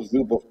both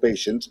group of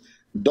patients,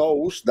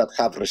 those that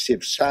have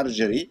received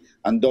surgery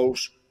and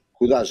those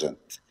who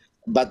doesn't.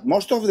 But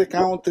most of the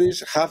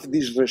countries have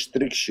this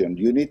restriction.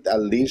 You need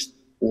at least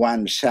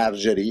one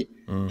surgery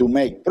to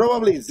make.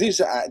 Probably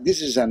this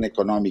is an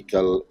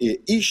economical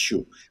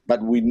issue,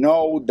 but we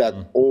know that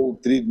all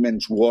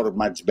treatments work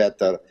much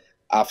better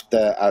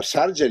after a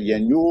surgery,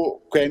 and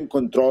you can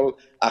control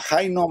a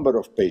high number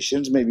of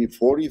patients, maybe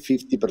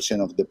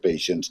 40–50% of the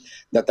patients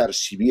that are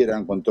severe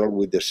and controlled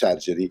with the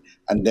surgery,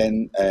 and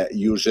then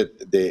use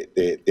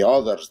the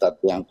others that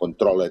are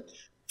uncontrolled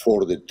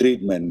for the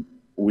treatment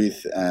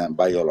with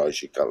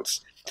biologicals.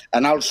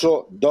 And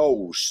also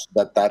those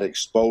that are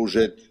exposed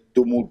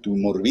to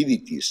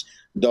multimorbidities,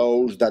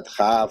 those that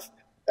have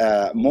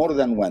more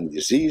than one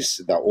disease,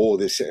 or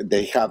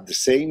they have the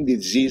same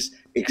disease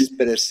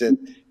expressed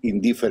in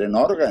different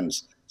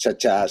organs,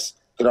 such as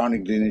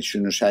chronic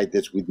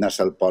rhinosinusitis with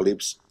nasal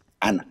polyps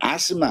and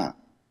asthma,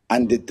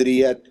 and the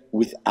triad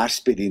with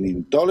aspirin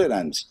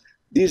intolerance.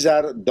 These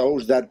are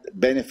those that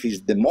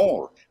benefit the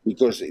more,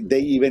 because they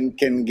even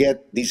can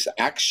get these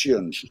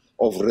actions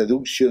of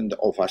reduction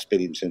of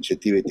aspirin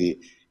sensitivity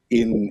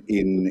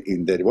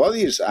in their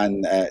bodies,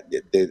 and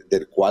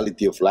their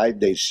quality of life,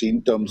 their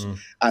symptoms,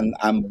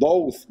 and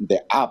both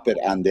the upper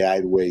and the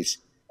airways,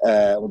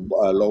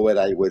 lower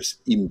airways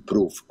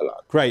improve a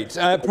lot. Great.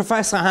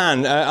 Professor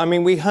Han, I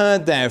mean, we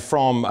heard there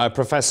from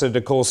Professor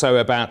De Corso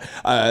about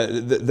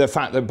the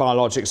fact that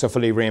biologics are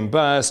fully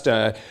reimbursed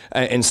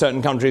in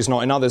certain countries,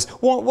 not in others.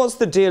 What's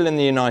the deal in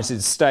the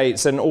United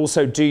States? And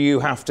also, do you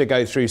have to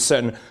go through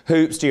certain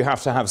hoops? Do you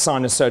have to have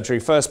sinus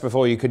surgery first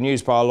before you can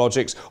use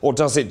biologics, or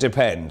does it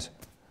depend?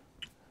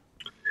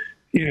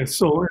 Yeah,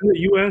 so in the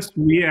U.S.,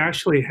 we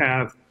actually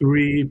have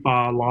 3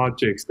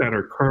 biologics that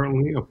are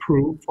currently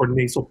approved for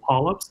nasal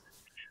polyps.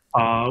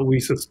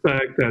 We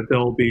suspect that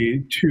there'll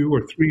be 2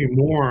 or 3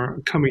 more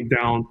coming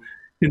down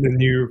in the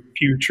near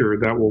future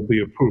that will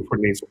be approved for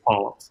nasal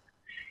polyps.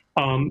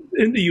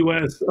 In the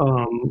U.S.,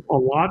 a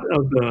lot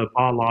of the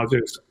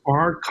biologics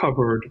are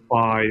covered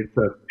by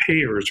the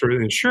payers or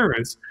the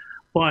insurance,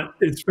 but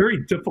it's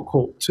very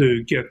difficult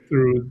to get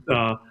through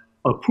the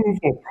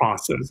approval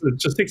process. It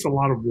just takes a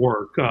lot of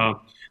work.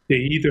 They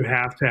either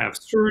have to have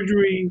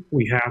surgery,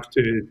 we have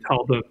to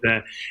tell them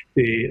that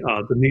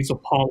the nasal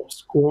polyp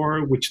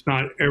score, which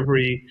not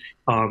every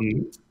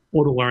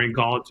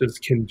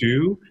otolaryngologist can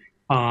do.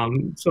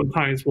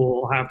 Sometimes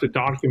we'll have to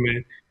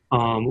document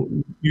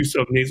use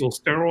of nasal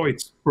steroid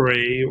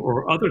spray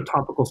or other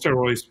topical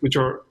steroids, which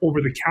are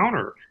over the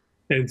counter.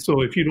 And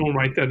so if you don't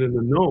write that in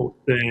the note,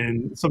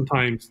 then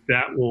sometimes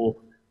that will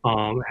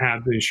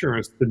have the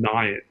insurance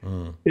deny it.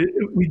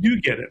 We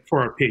do get it for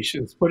our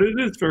patients, but it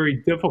is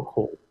very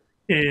difficult.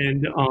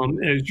 And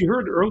as you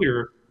heard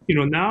earlier,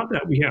 now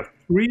that we have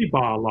 3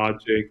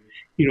 biologic,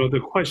 the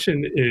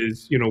question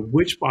is,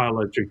 which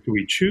biologic do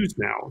we choose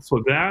now?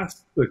 So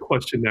that's the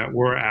question that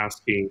we're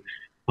asking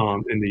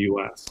in the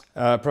US.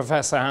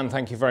 Professor Han,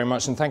 thank you very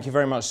much. And thank you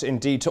very much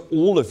indeed to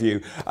all of you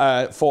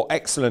for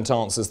excellent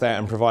answers there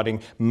and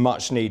providing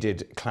much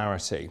needed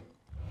clarity.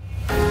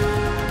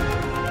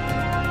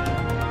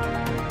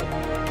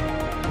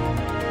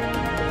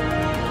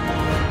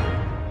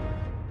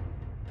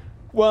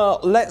 Well,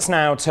 let's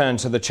now turn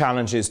to the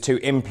challenges to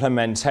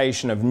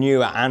implementation of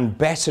newer and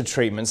better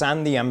treatments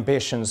and the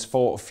ambitions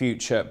for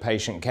future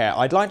patient care.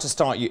 I'd like to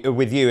start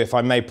with you, if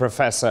I may,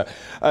 Professor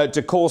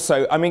De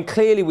Corso. I mean,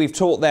 clearly we've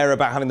talked there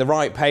about having the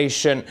right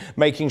patient,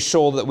 making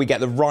sure that we get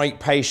the right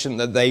patient,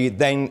 that they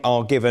then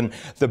are given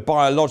the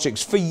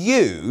biologics. For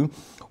you,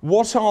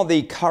 what are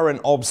the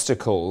current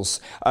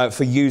obstacles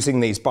for using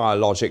these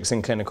biologics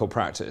in clinical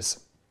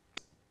practice?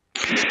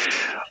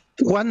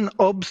 One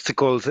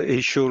obstacle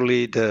is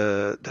surely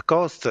the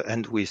cost,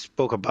 and we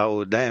spoke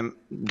about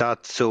that.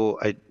 So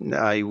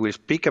I will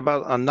speak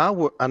about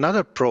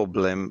another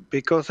problem,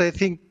 because I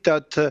think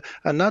that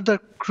another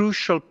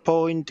crucial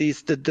point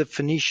is the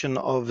definition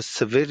of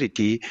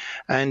severity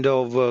and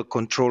of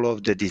control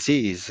of the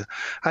disease.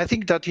 I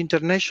think that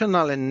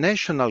international and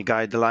national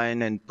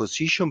guidelines and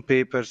position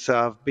papers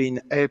have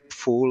been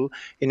helpful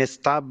in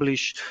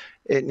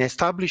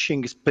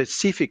establishing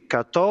specific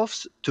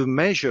cutoffs to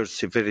measure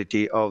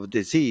severity of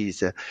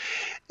disease.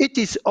 It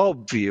is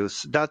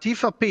obvious that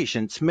if a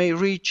patient may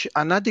reach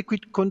an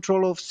adequate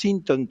control of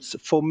symptoms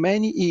for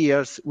many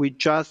years with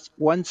just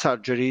one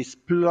surgery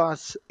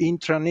plus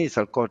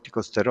intranasal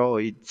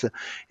corticosteroids,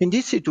 in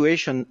this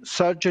situation,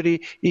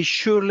 surgery is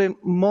surely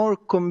more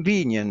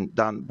convenient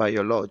than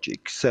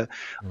biologics.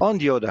 On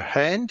the other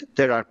hand,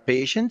 there are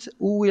patients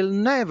who will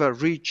never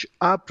reach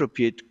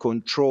appropriate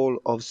control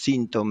of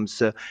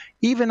symptoms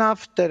even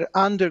after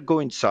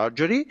undergoing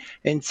surgery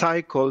and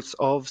cycles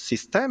of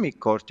systemic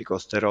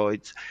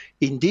corticosteroids.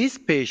 In these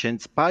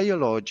patients,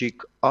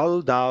 biologic,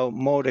 although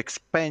more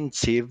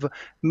expensive,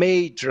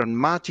 may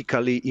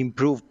dramatically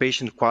improve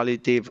patient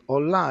quality of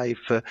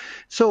life.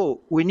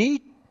 So we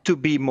need to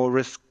be more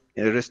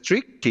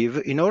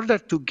restrictive in order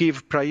to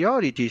give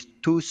priorities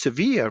to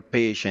severe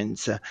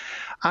patients.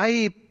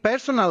 I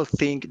personally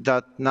think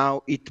that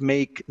now it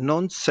makes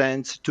no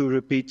sense to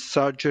repeat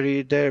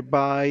surgery,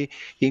 thereby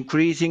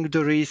increasing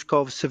the risk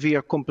of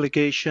severe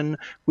complication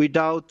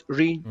without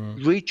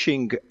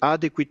reaching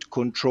adequate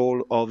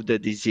control of the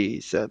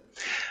disease.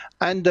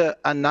 And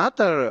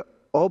another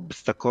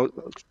obstacle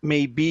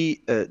may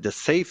be the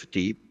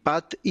safety,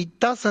 but it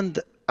doesn't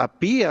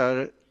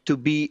appear to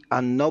be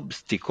an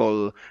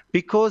obstacle,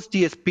 because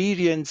the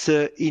experience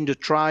in the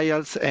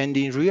trials and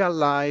in real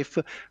life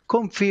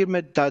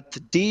confirmed that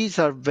these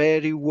are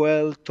very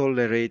well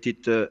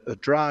tolerated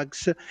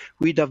drugs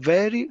with a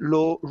very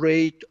low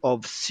rate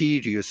of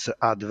serious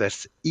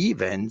adverse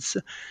events.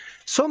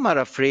 Some are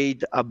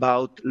afraid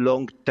about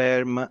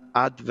long-term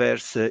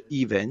adverse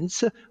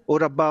events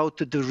or about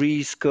the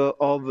risk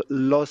of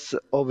loss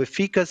of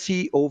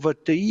efficacy over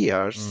the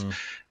years.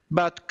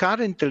 But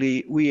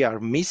currently we are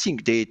missing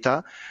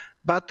data,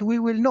 but we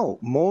will know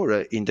more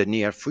in the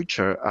near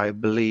future, I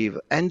believe.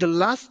 And the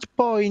last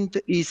point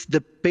is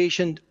the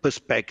patient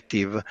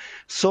perspective.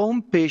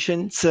 Some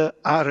patients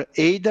are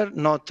either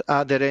not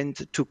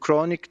adherent to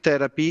chronic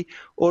therapy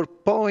or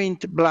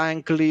point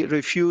blankly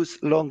refuse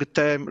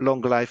long-term,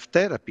 long-life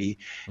therapy.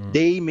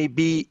 They may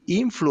be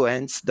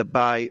influenced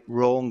by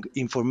wrong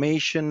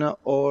information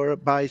or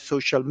by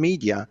social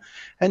media.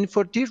 And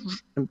for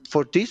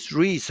this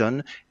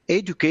reason,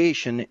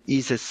 education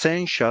is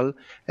essential,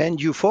 and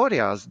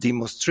EUFOREA has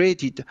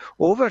demonstrated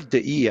over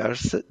the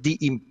years the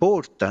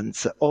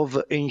importance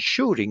of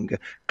ensuring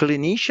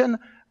clinicians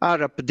are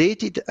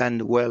updated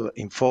and well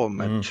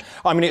informed.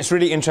 I mean, it's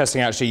really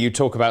interesting, actually. You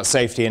talk about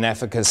safety and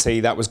efficacy.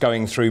 That was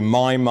going through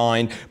my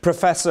mind.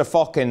 Professor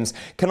Fockins,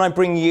 can I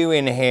bring you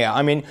in here?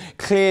 I mean,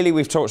 clearly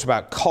we've talked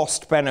about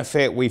cost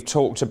benefit. We've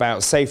talked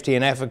about safety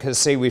and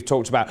efficacy. We've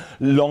talked about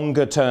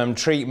longer term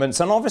treatments.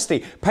 And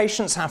obviously,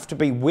 patients have to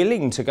be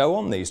willing to go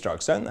on these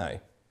drugs, don't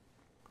they?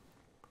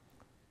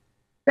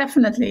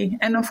 Definitely.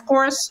 And of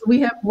course, we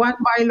have one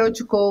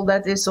biological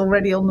that is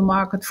already on the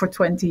market for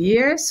 20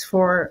 years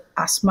for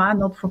asthma,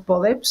 not for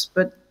polyps,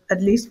 but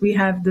at least we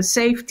have the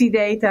safety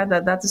data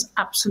that is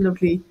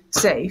absolutely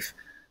safe.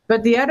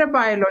 But the other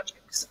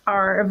biologics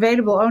are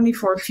available only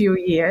for a few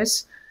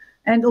years.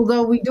 And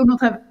although we do not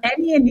have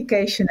any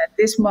indication at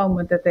this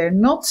moment that they're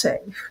not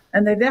safe,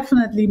 and they're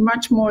definitely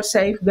much more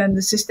safe than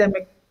the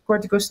systemic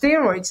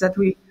corticosteroids that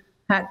we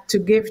had to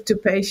give to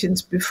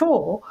patients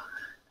before,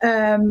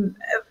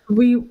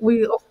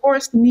 we of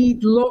course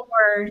need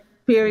longer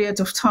periods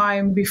of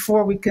time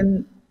before we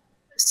can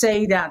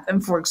say that.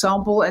 And for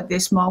example, at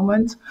this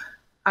moment,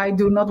 I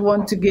do not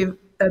want to give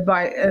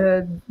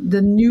the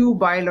new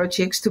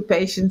biologics to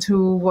patients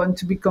who want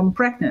to become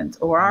pregnant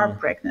or are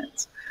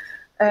pregnant.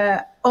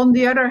 On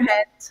the other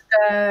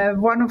hand,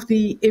 one of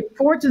the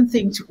important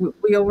things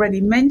we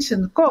already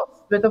mentioned, cost,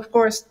 but of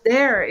course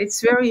there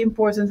it's very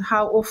important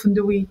how often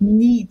do we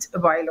need a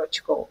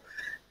biological.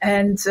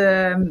 And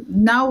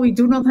now we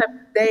do not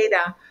have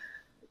data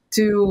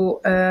to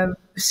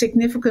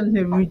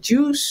significantly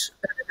reduce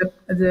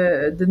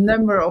the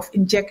number of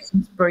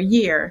injections per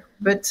year.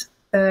 But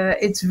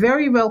it's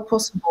very well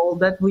possible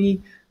that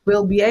we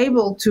will be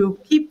able to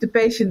keep the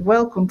patient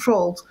well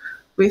controlled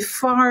with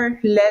far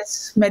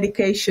less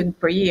medication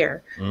per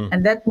year.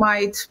 And that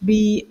might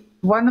be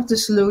one of the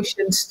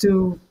solutions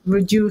to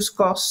reduce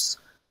costs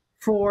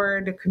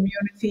for the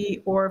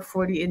community or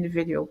for the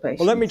individual patient.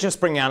 Well, let me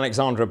just bring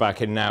Alexandra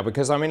back in now,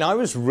 because I mean, I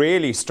was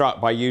really struck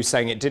by you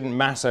saying it didn't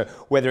matter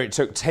whether it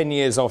took 10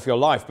 years off your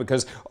life,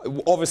 because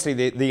obviously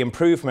the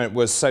improvement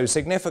was so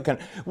significant.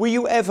 Were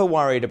you ever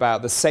worried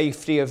about the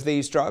safety of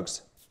these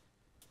drugs?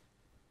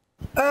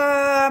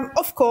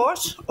 Of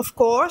course.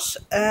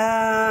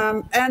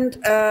 One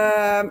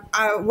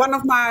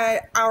of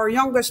our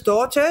youngest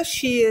daughters,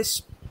 she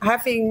is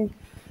having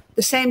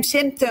the same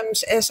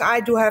symptoms as I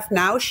do have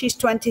now. She's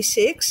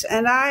 26,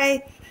 and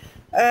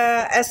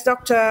as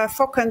Dr.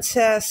 Fokken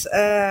says,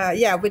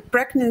 with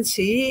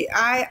pregnancy,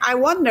 I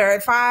wonder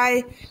if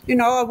I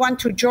want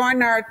to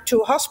join her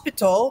to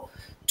hospital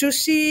to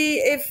see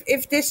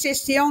if this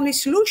is the only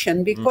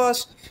solution,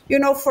 because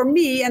for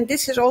me, and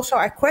this is also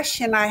a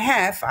question I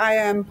have, I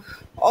am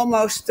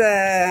almost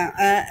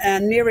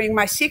nearing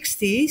my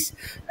 60s.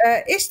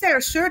 Is there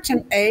a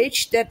certain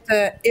age that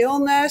the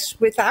illness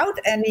without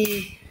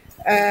any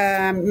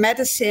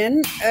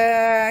medicine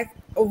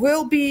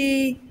will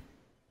be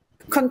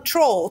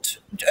controlled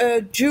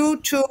due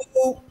to,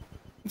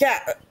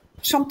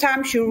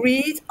 sometimes you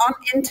read on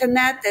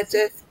internet that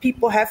if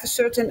people have a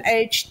certain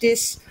age,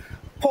 this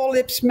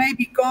polyps may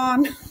be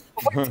gone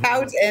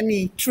without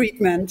any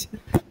treatment?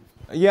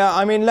 Yeah,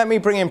 I mean, let me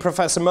bring in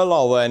Professor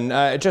Mullall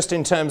then, just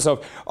in terms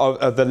of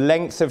the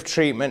length of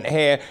treatment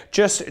here.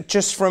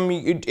 Just from,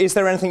 is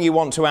there anything you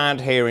want to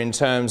add here in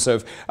terms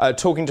of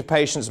talking to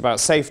patients about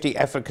safety,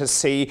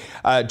 efficacy,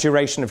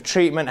 duration of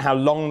treatment, how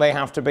long they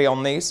have to be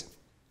on these?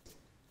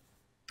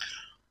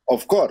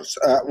 Of course.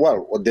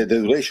 Well, the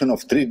duration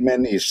of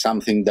treatment is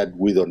something that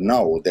we don't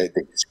know. The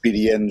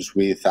experience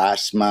with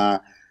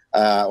asthma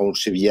or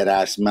severe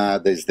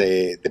asthma, there's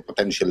the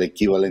potential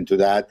equivalent to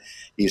that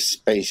is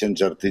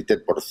patients are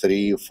treated for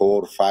 3,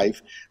 4,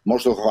 5.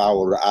 Most of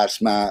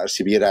our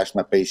severe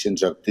asthma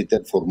patients are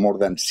treated for more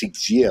than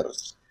 6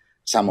 years.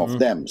 Some of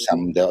them,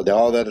 the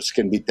others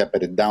can be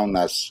tapered down,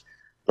 as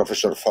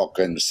Professor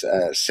Fokken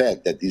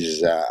said, that this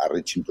is a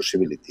reaching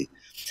possibility.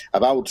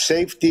 About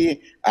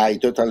safety, I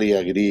totally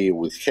agree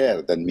with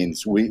her. That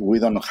means we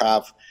don't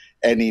have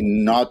any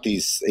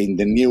notice in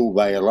the new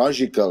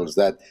biologicals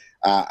that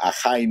a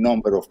high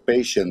number of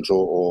patients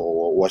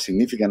or a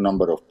significant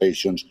number of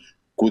patients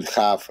could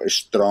have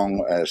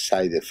strong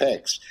side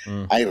effects.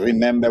 I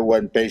remember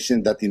one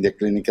patient that in the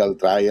clinical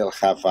trial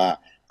have a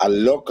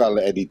local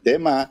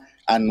erythema,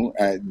 and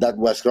that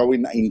was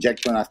growing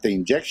injection after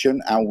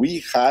injection, and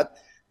we had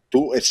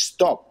to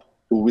stop,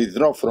 to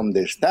withdraw from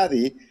the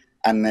study,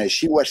 and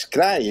she was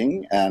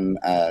crying, and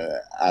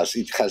as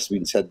it has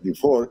been said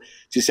before,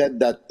 she said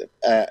that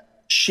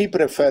she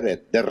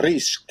preferred the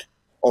risk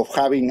of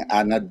having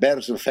an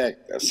adverse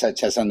effect,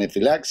 such as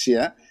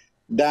anaphylaxis,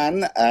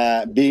 than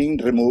being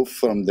removed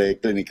from the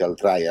clinical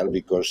trial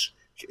because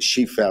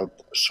she felt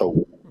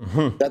so.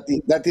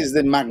 That is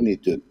the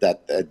magnitude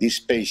that these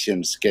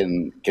patients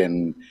can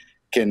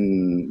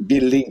be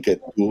linked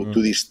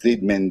to this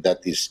treatment that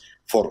is,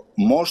 for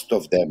most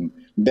of them,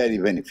 very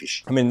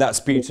beneficial. I mean, that's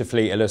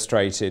beautifully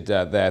illustrated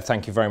there.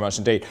 Thank you very much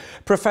indeed.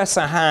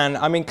 Professor Han,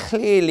 I mean,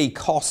 clearly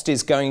cost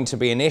is going to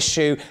be an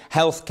issue.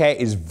 Healthcare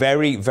is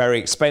very, very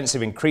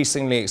expensive,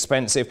 increasingly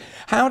expensive.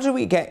 How do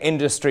we get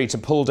industry to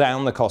pull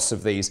down the costs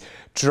of these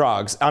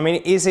drugs? I mean,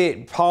 is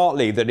it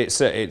partly that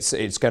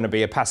it's going to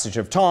be a passage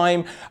of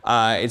time?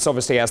 It's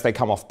obviously as they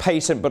come off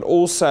patent, but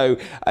also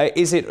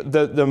is it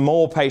the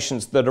more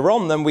patients that are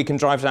on them, we can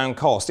drive down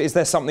cost? Is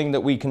there something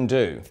that we can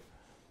do?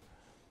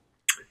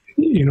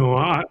 You know,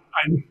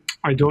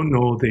 I don't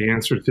know the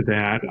answer to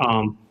that.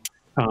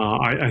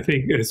 I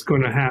think it's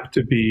going to have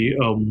to be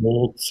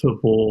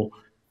multiple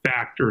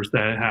factors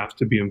that have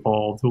to be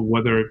involved,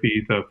 whether it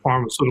be the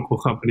pharmaceutical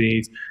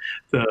companies,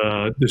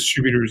 the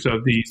distributors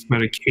of these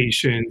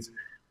medications,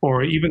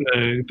 or even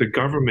the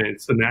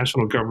governments, the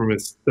national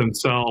governments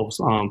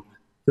themselves,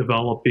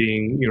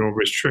 developing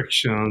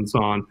restrictions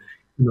on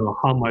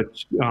how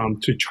much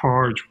to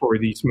charge for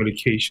these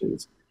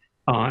medications.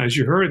 As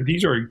you heard,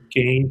 these are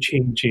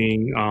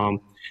game-changing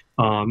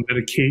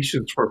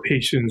medications for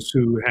patients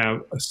who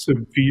have a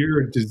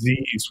severe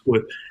disease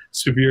with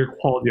severe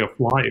quality of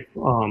life.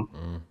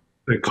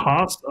 The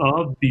cost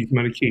of these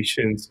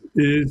medications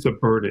is a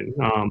burden,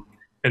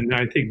 and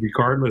I think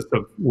regardless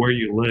of where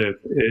you live,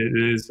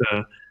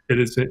 it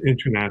is an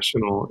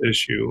international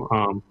issue.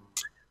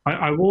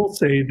 I will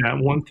say that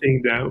one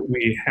thing that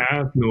we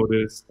have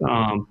noticed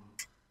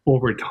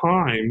over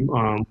time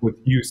with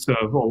use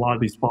of a lot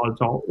of these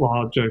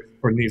biologics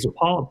for nasal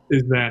polyps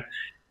is that,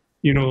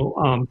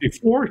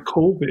 before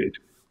COVID,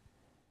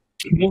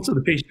 most of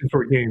the patients who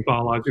were getting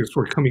biologics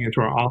were coming into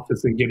our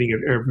office and getting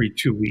it every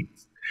 2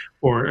 weeks.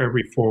 or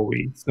every 4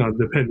 weeks,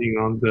 depending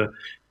on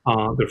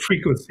the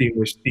frequency in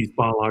which these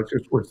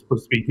biologics were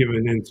supposed to be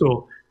given. And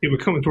so they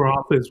would come into our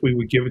office, we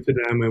would give it to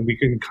them, and we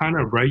can kind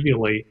of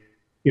regulate,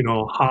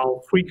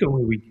 how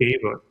frequently we gave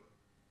it.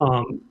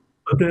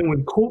 But then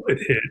when COVID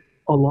hit,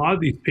 a lot of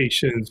these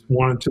patients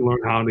wanted to learn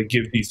how to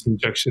give these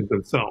injections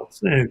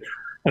themselves. And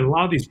a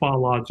lot of these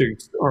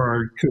biologics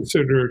are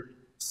considered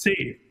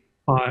safe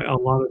by a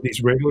lot of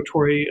these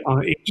regulatory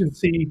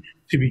agencies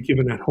to be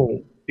given at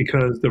home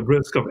because the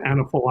risk of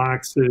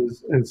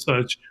anaphylaxis and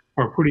such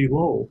are pretty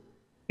low.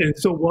 And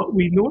so what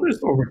we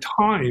noticed over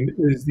time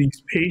is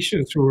these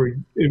patients who are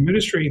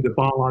administering the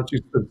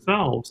biologics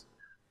themselves,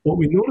 what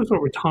we noticed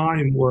over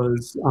time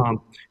was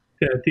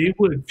that they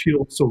would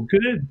feel so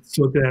good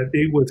so that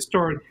they would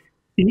start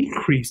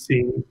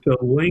increasing the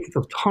length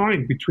of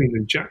time between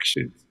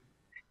injections.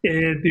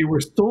 And they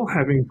were still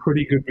having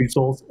pretty good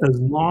results as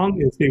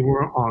long as they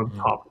were on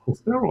topical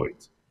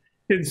steroids.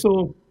 And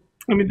so,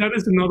 I mean, that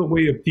is another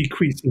way of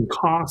decreasing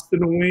cost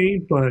in a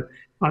way, but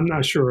I'm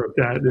not sure if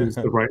that is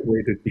the right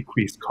way to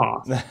decrease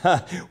cost.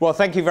 Well,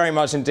 thank you very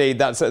much indeed.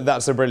 That's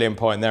a brilliant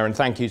point there. And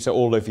thank you to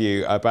all of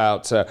you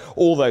about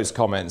all those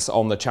comments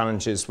on the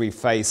challenges we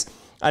face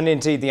and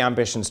indeed the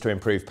ambitions to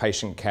improve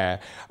patient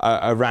care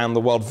around the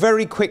world.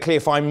 Very quickly,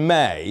 if I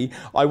may,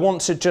 I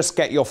want to just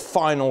get your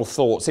final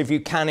thoughts. If you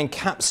can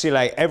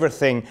encapsulate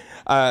everything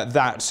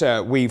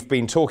that we've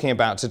been talking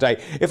about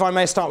today. If I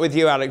may start with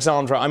you,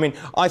 Alexandra. I mean,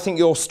 I think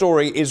your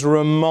story is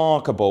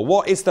remarkable.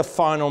 What is the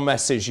final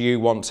message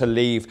you want to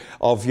leave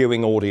our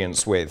viewing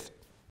audience with?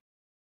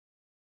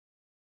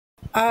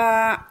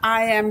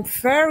 I am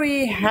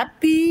very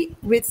happy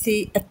with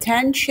the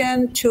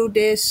attention to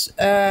this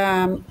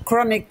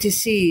chronic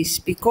disease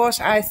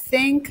because I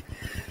think,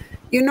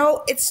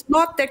 it's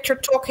not that you're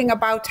talking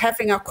about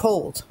having a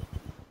cold.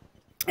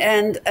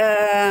 And,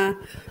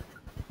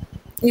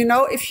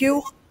 if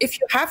you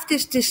have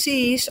this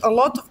disease, a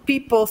lot of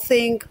people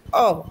think,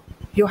 oh,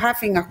 you're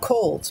having a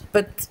cold.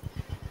 But,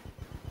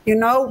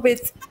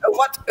 with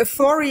what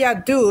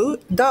EUFOREA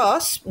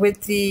does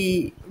with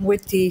the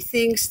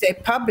things they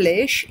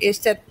publish is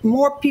that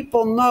more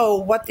people know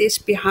what is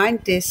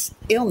behind this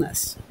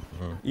illness.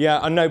 Yeah,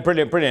 I know,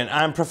 brilliant.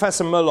 And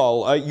Professor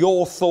Mullol,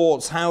 your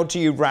thoughts, how do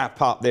you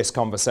wrap up this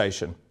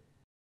conversation?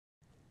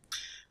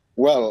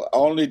 Well,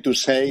 only to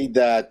say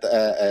that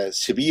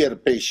severe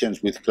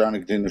patients with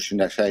chronic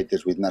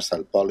rhinosinusitis with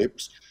nasal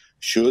polyps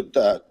should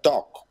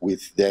talk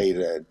with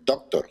their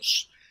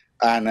doctors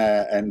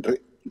and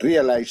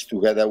realize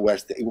together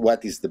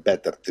what is the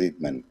better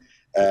treatment.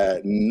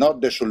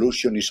 Not the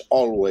solution is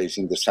always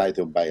in the side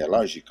of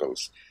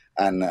biologicals,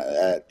 and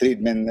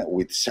treatment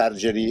with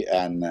surgery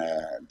and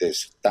the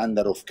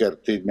standard of care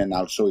treatment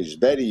also is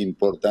very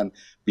important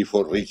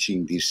before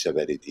reaching this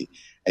severity.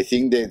 I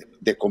think that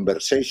the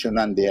conversation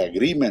and the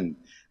agreement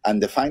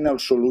and the final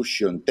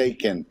solution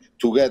taken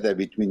together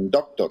between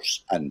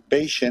doctors and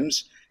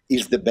patients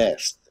is the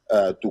best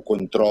to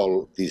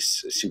control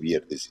this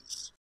severe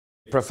disease.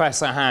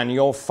 Professor Han,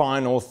 your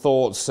final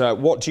thoughts.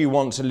 What do you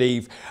want to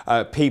leave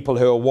people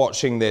who are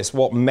watching this?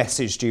 What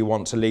message do you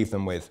want to leave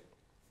them with?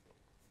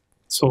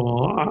 So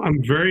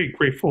I'm very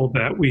grateful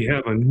that we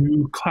have a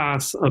new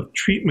class of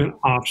treatment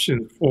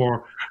options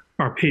for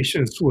our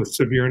patients with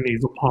severe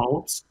nasal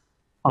polyps.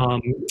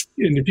 And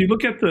if you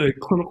look at the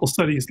clinical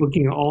studies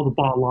looking at all the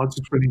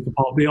biologics for nasal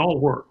polyps, they all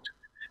worked,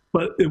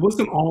 but it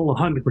wasn't all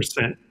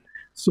 100%.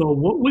 So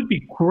what would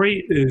be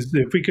great is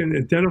if we can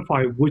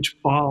identify which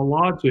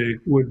biologic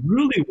would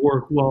really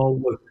work well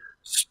with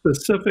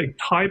specific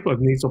type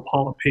of nasal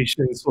polyp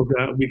patients so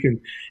that we can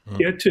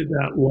get to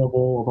that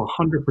level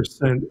of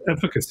 100%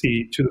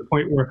 efficacy to the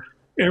point where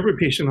every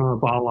patient on a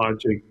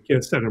biologic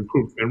gets that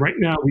improvement. Right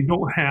now, we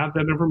don't have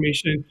that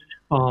information.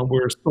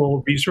 We're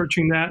still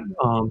researching that.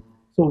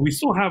 So we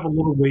still have a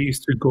little ways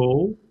to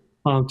go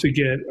to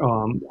get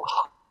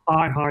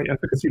high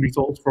efficacy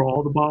results for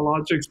all the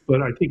biologics,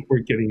 but I think we're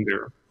getting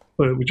there.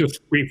 But we're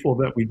just grateful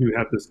that we do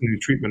have this new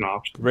treatment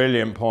option.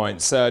 Brilliant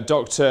points.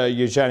 Dr.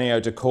 Eugenio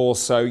De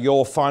Corso,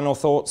 your final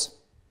thoughts?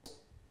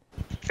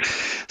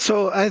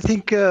 So I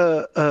think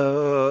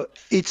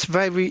it's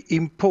very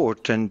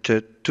important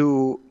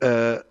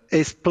to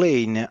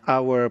explain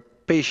our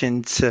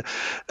patients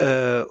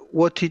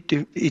what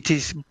it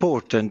is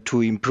important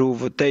to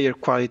improve their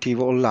quality of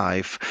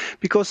life,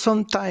 because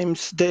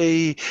sometimes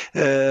they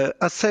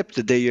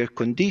accept their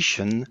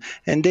condition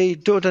and they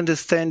don't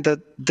understand that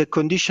the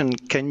condition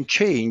can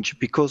change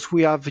because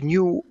we have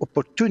new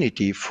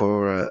opportunity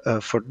for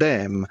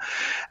them.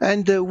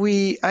 And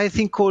I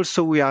think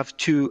also we have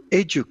to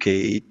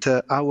educate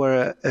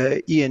our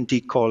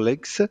ENT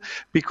colleagues,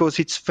 because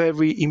it's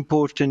very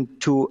important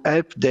to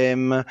help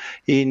them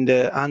in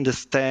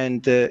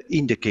understand the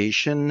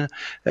indication,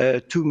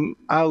 to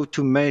how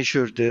to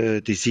measure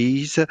the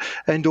disease,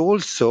 and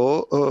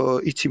also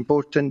it's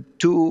important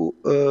to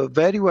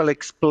very well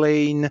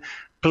explain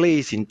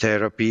place in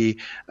therapy,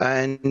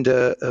 and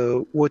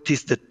what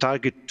is the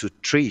target to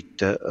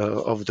treat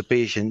of the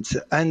patients.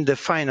 And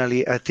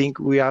finally, I think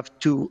we have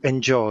to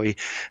enjoy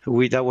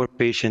with our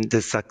patient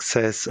the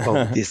success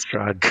of this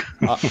drug.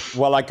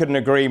 Well, I couldn't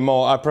agree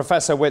more.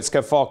 Professor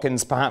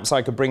Whitaker-Fockins, perhaps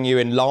I could bring you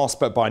in last,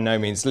 but by no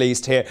means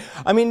least here.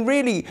 I mean,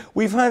 really,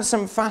 we've heard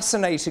some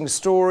fascinating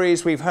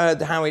stories. We've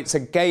heard how it's a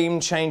game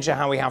changer,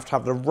 how we have to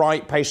have the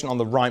right patient on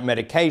the right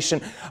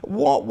medication.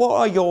 What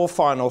are your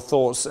final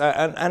thoughts,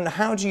 and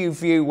how do you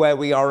view where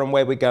we are and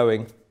where we're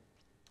going?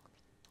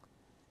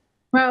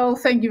 Well,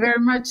 thank you very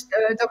much,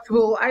 Dr.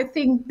 Bull. I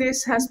think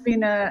this has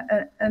been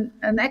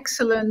an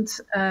excellent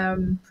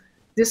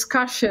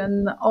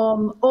discussion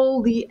on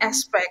all the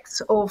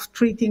aspects of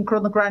treating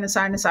chronic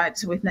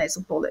rhinosinusitis with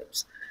nasal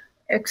polyps.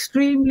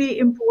 Extremely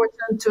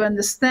important to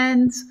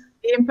understand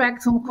the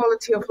impact on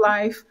quality of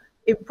life.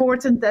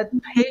 Important that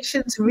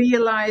patients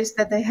realize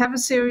that they have a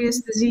serious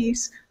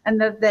disease and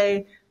that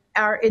they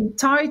are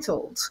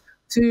entitled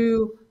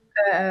to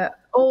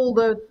all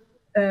the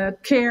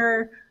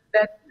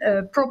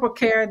proper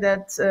care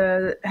that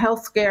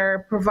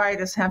healthcare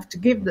providers have to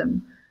give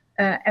them.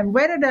 And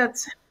whether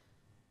that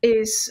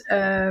is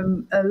a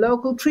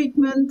local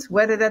treatment,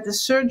 whether that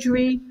is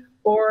surgery,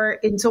 or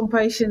in some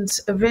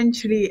patients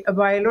eventually a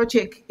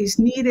biologic is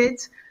needed,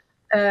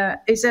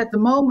 is at the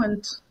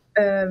moment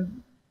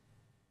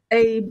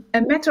a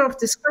matter of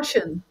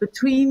discussion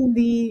between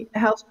the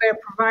healthcare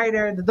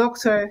provider, the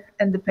doctor,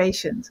 and the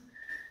patient.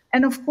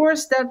 And of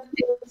course, that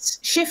is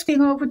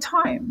shifting over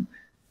time.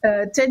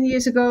 10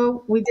 years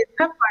ago, we didn't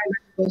have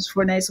biologicals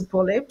for nasal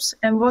polyps,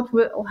 and what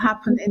will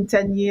happen in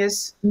 10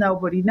 years,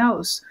 nobody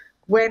knows.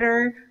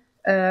 Whether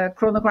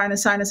chronic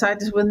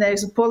rhinosinusitis with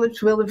nasal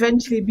polyps will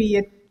eventually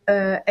be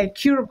a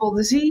curable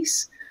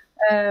disease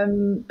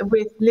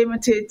with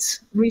limited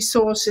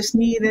resources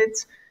needed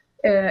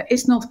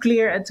is not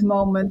clear at the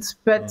moment,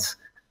 but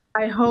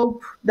I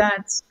hope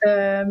that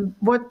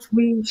what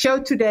we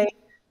showed today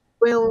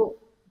will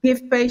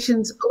give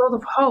patients a lot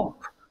of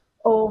hope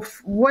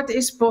of what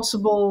is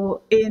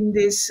possible in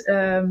this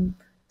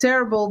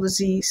terrible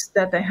disease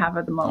that they have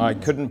at the moment. I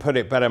couldn't put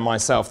it better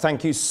myself.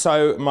 Thank you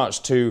so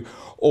much to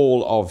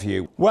all of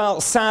you. Well,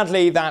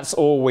 sadly, that's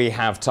all we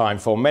have time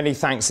for. Many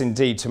thanks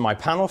indeed to my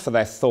panel for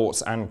their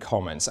thoughts and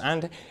comments.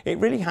 And it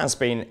really has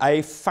been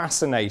a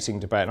fascinating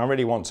debate. And I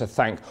really want to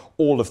thank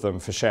all of them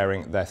for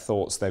sharing their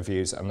thoughts, their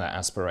views and their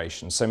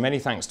aspirations. So many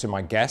thanks to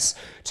my guests,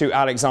 to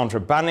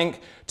Alexandra Banning,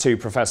 to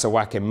Professor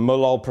Joachim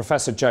Mullol,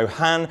 Professor Joe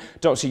Hahn,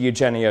 Dr.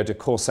 Eugenio De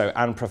Corso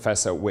and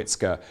Professor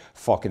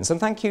Whitaker-Fockins. And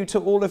thank you to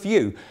all of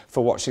you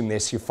for watching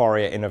this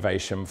EUFOREA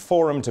Innovation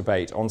Forum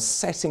debate on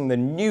setting the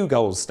new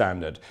gold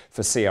standard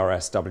for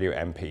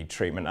CRSwNP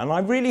treatment. And I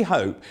really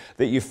hope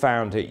that you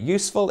found it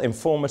useful,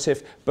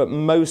 informative, but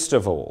most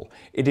of all,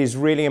 it is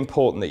really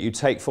important that you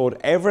take forward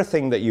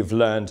everything that you've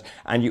learned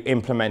and you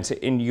implement it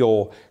in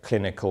your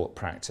clinical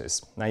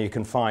practice. Now you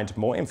can find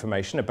more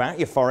information about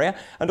EUFOREA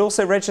and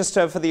also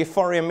register for the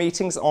EUFOREA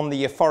meetings on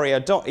the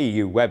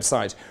euphorea.eu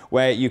website,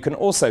 where you can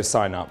also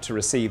sign up to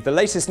receive the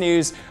latest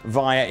news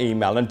via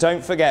email. And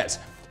don't forget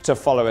to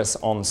follow us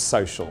on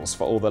socials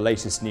for all the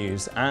latest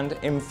news and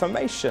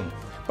information.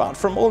 But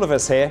from all of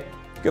us here,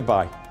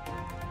 goodbye.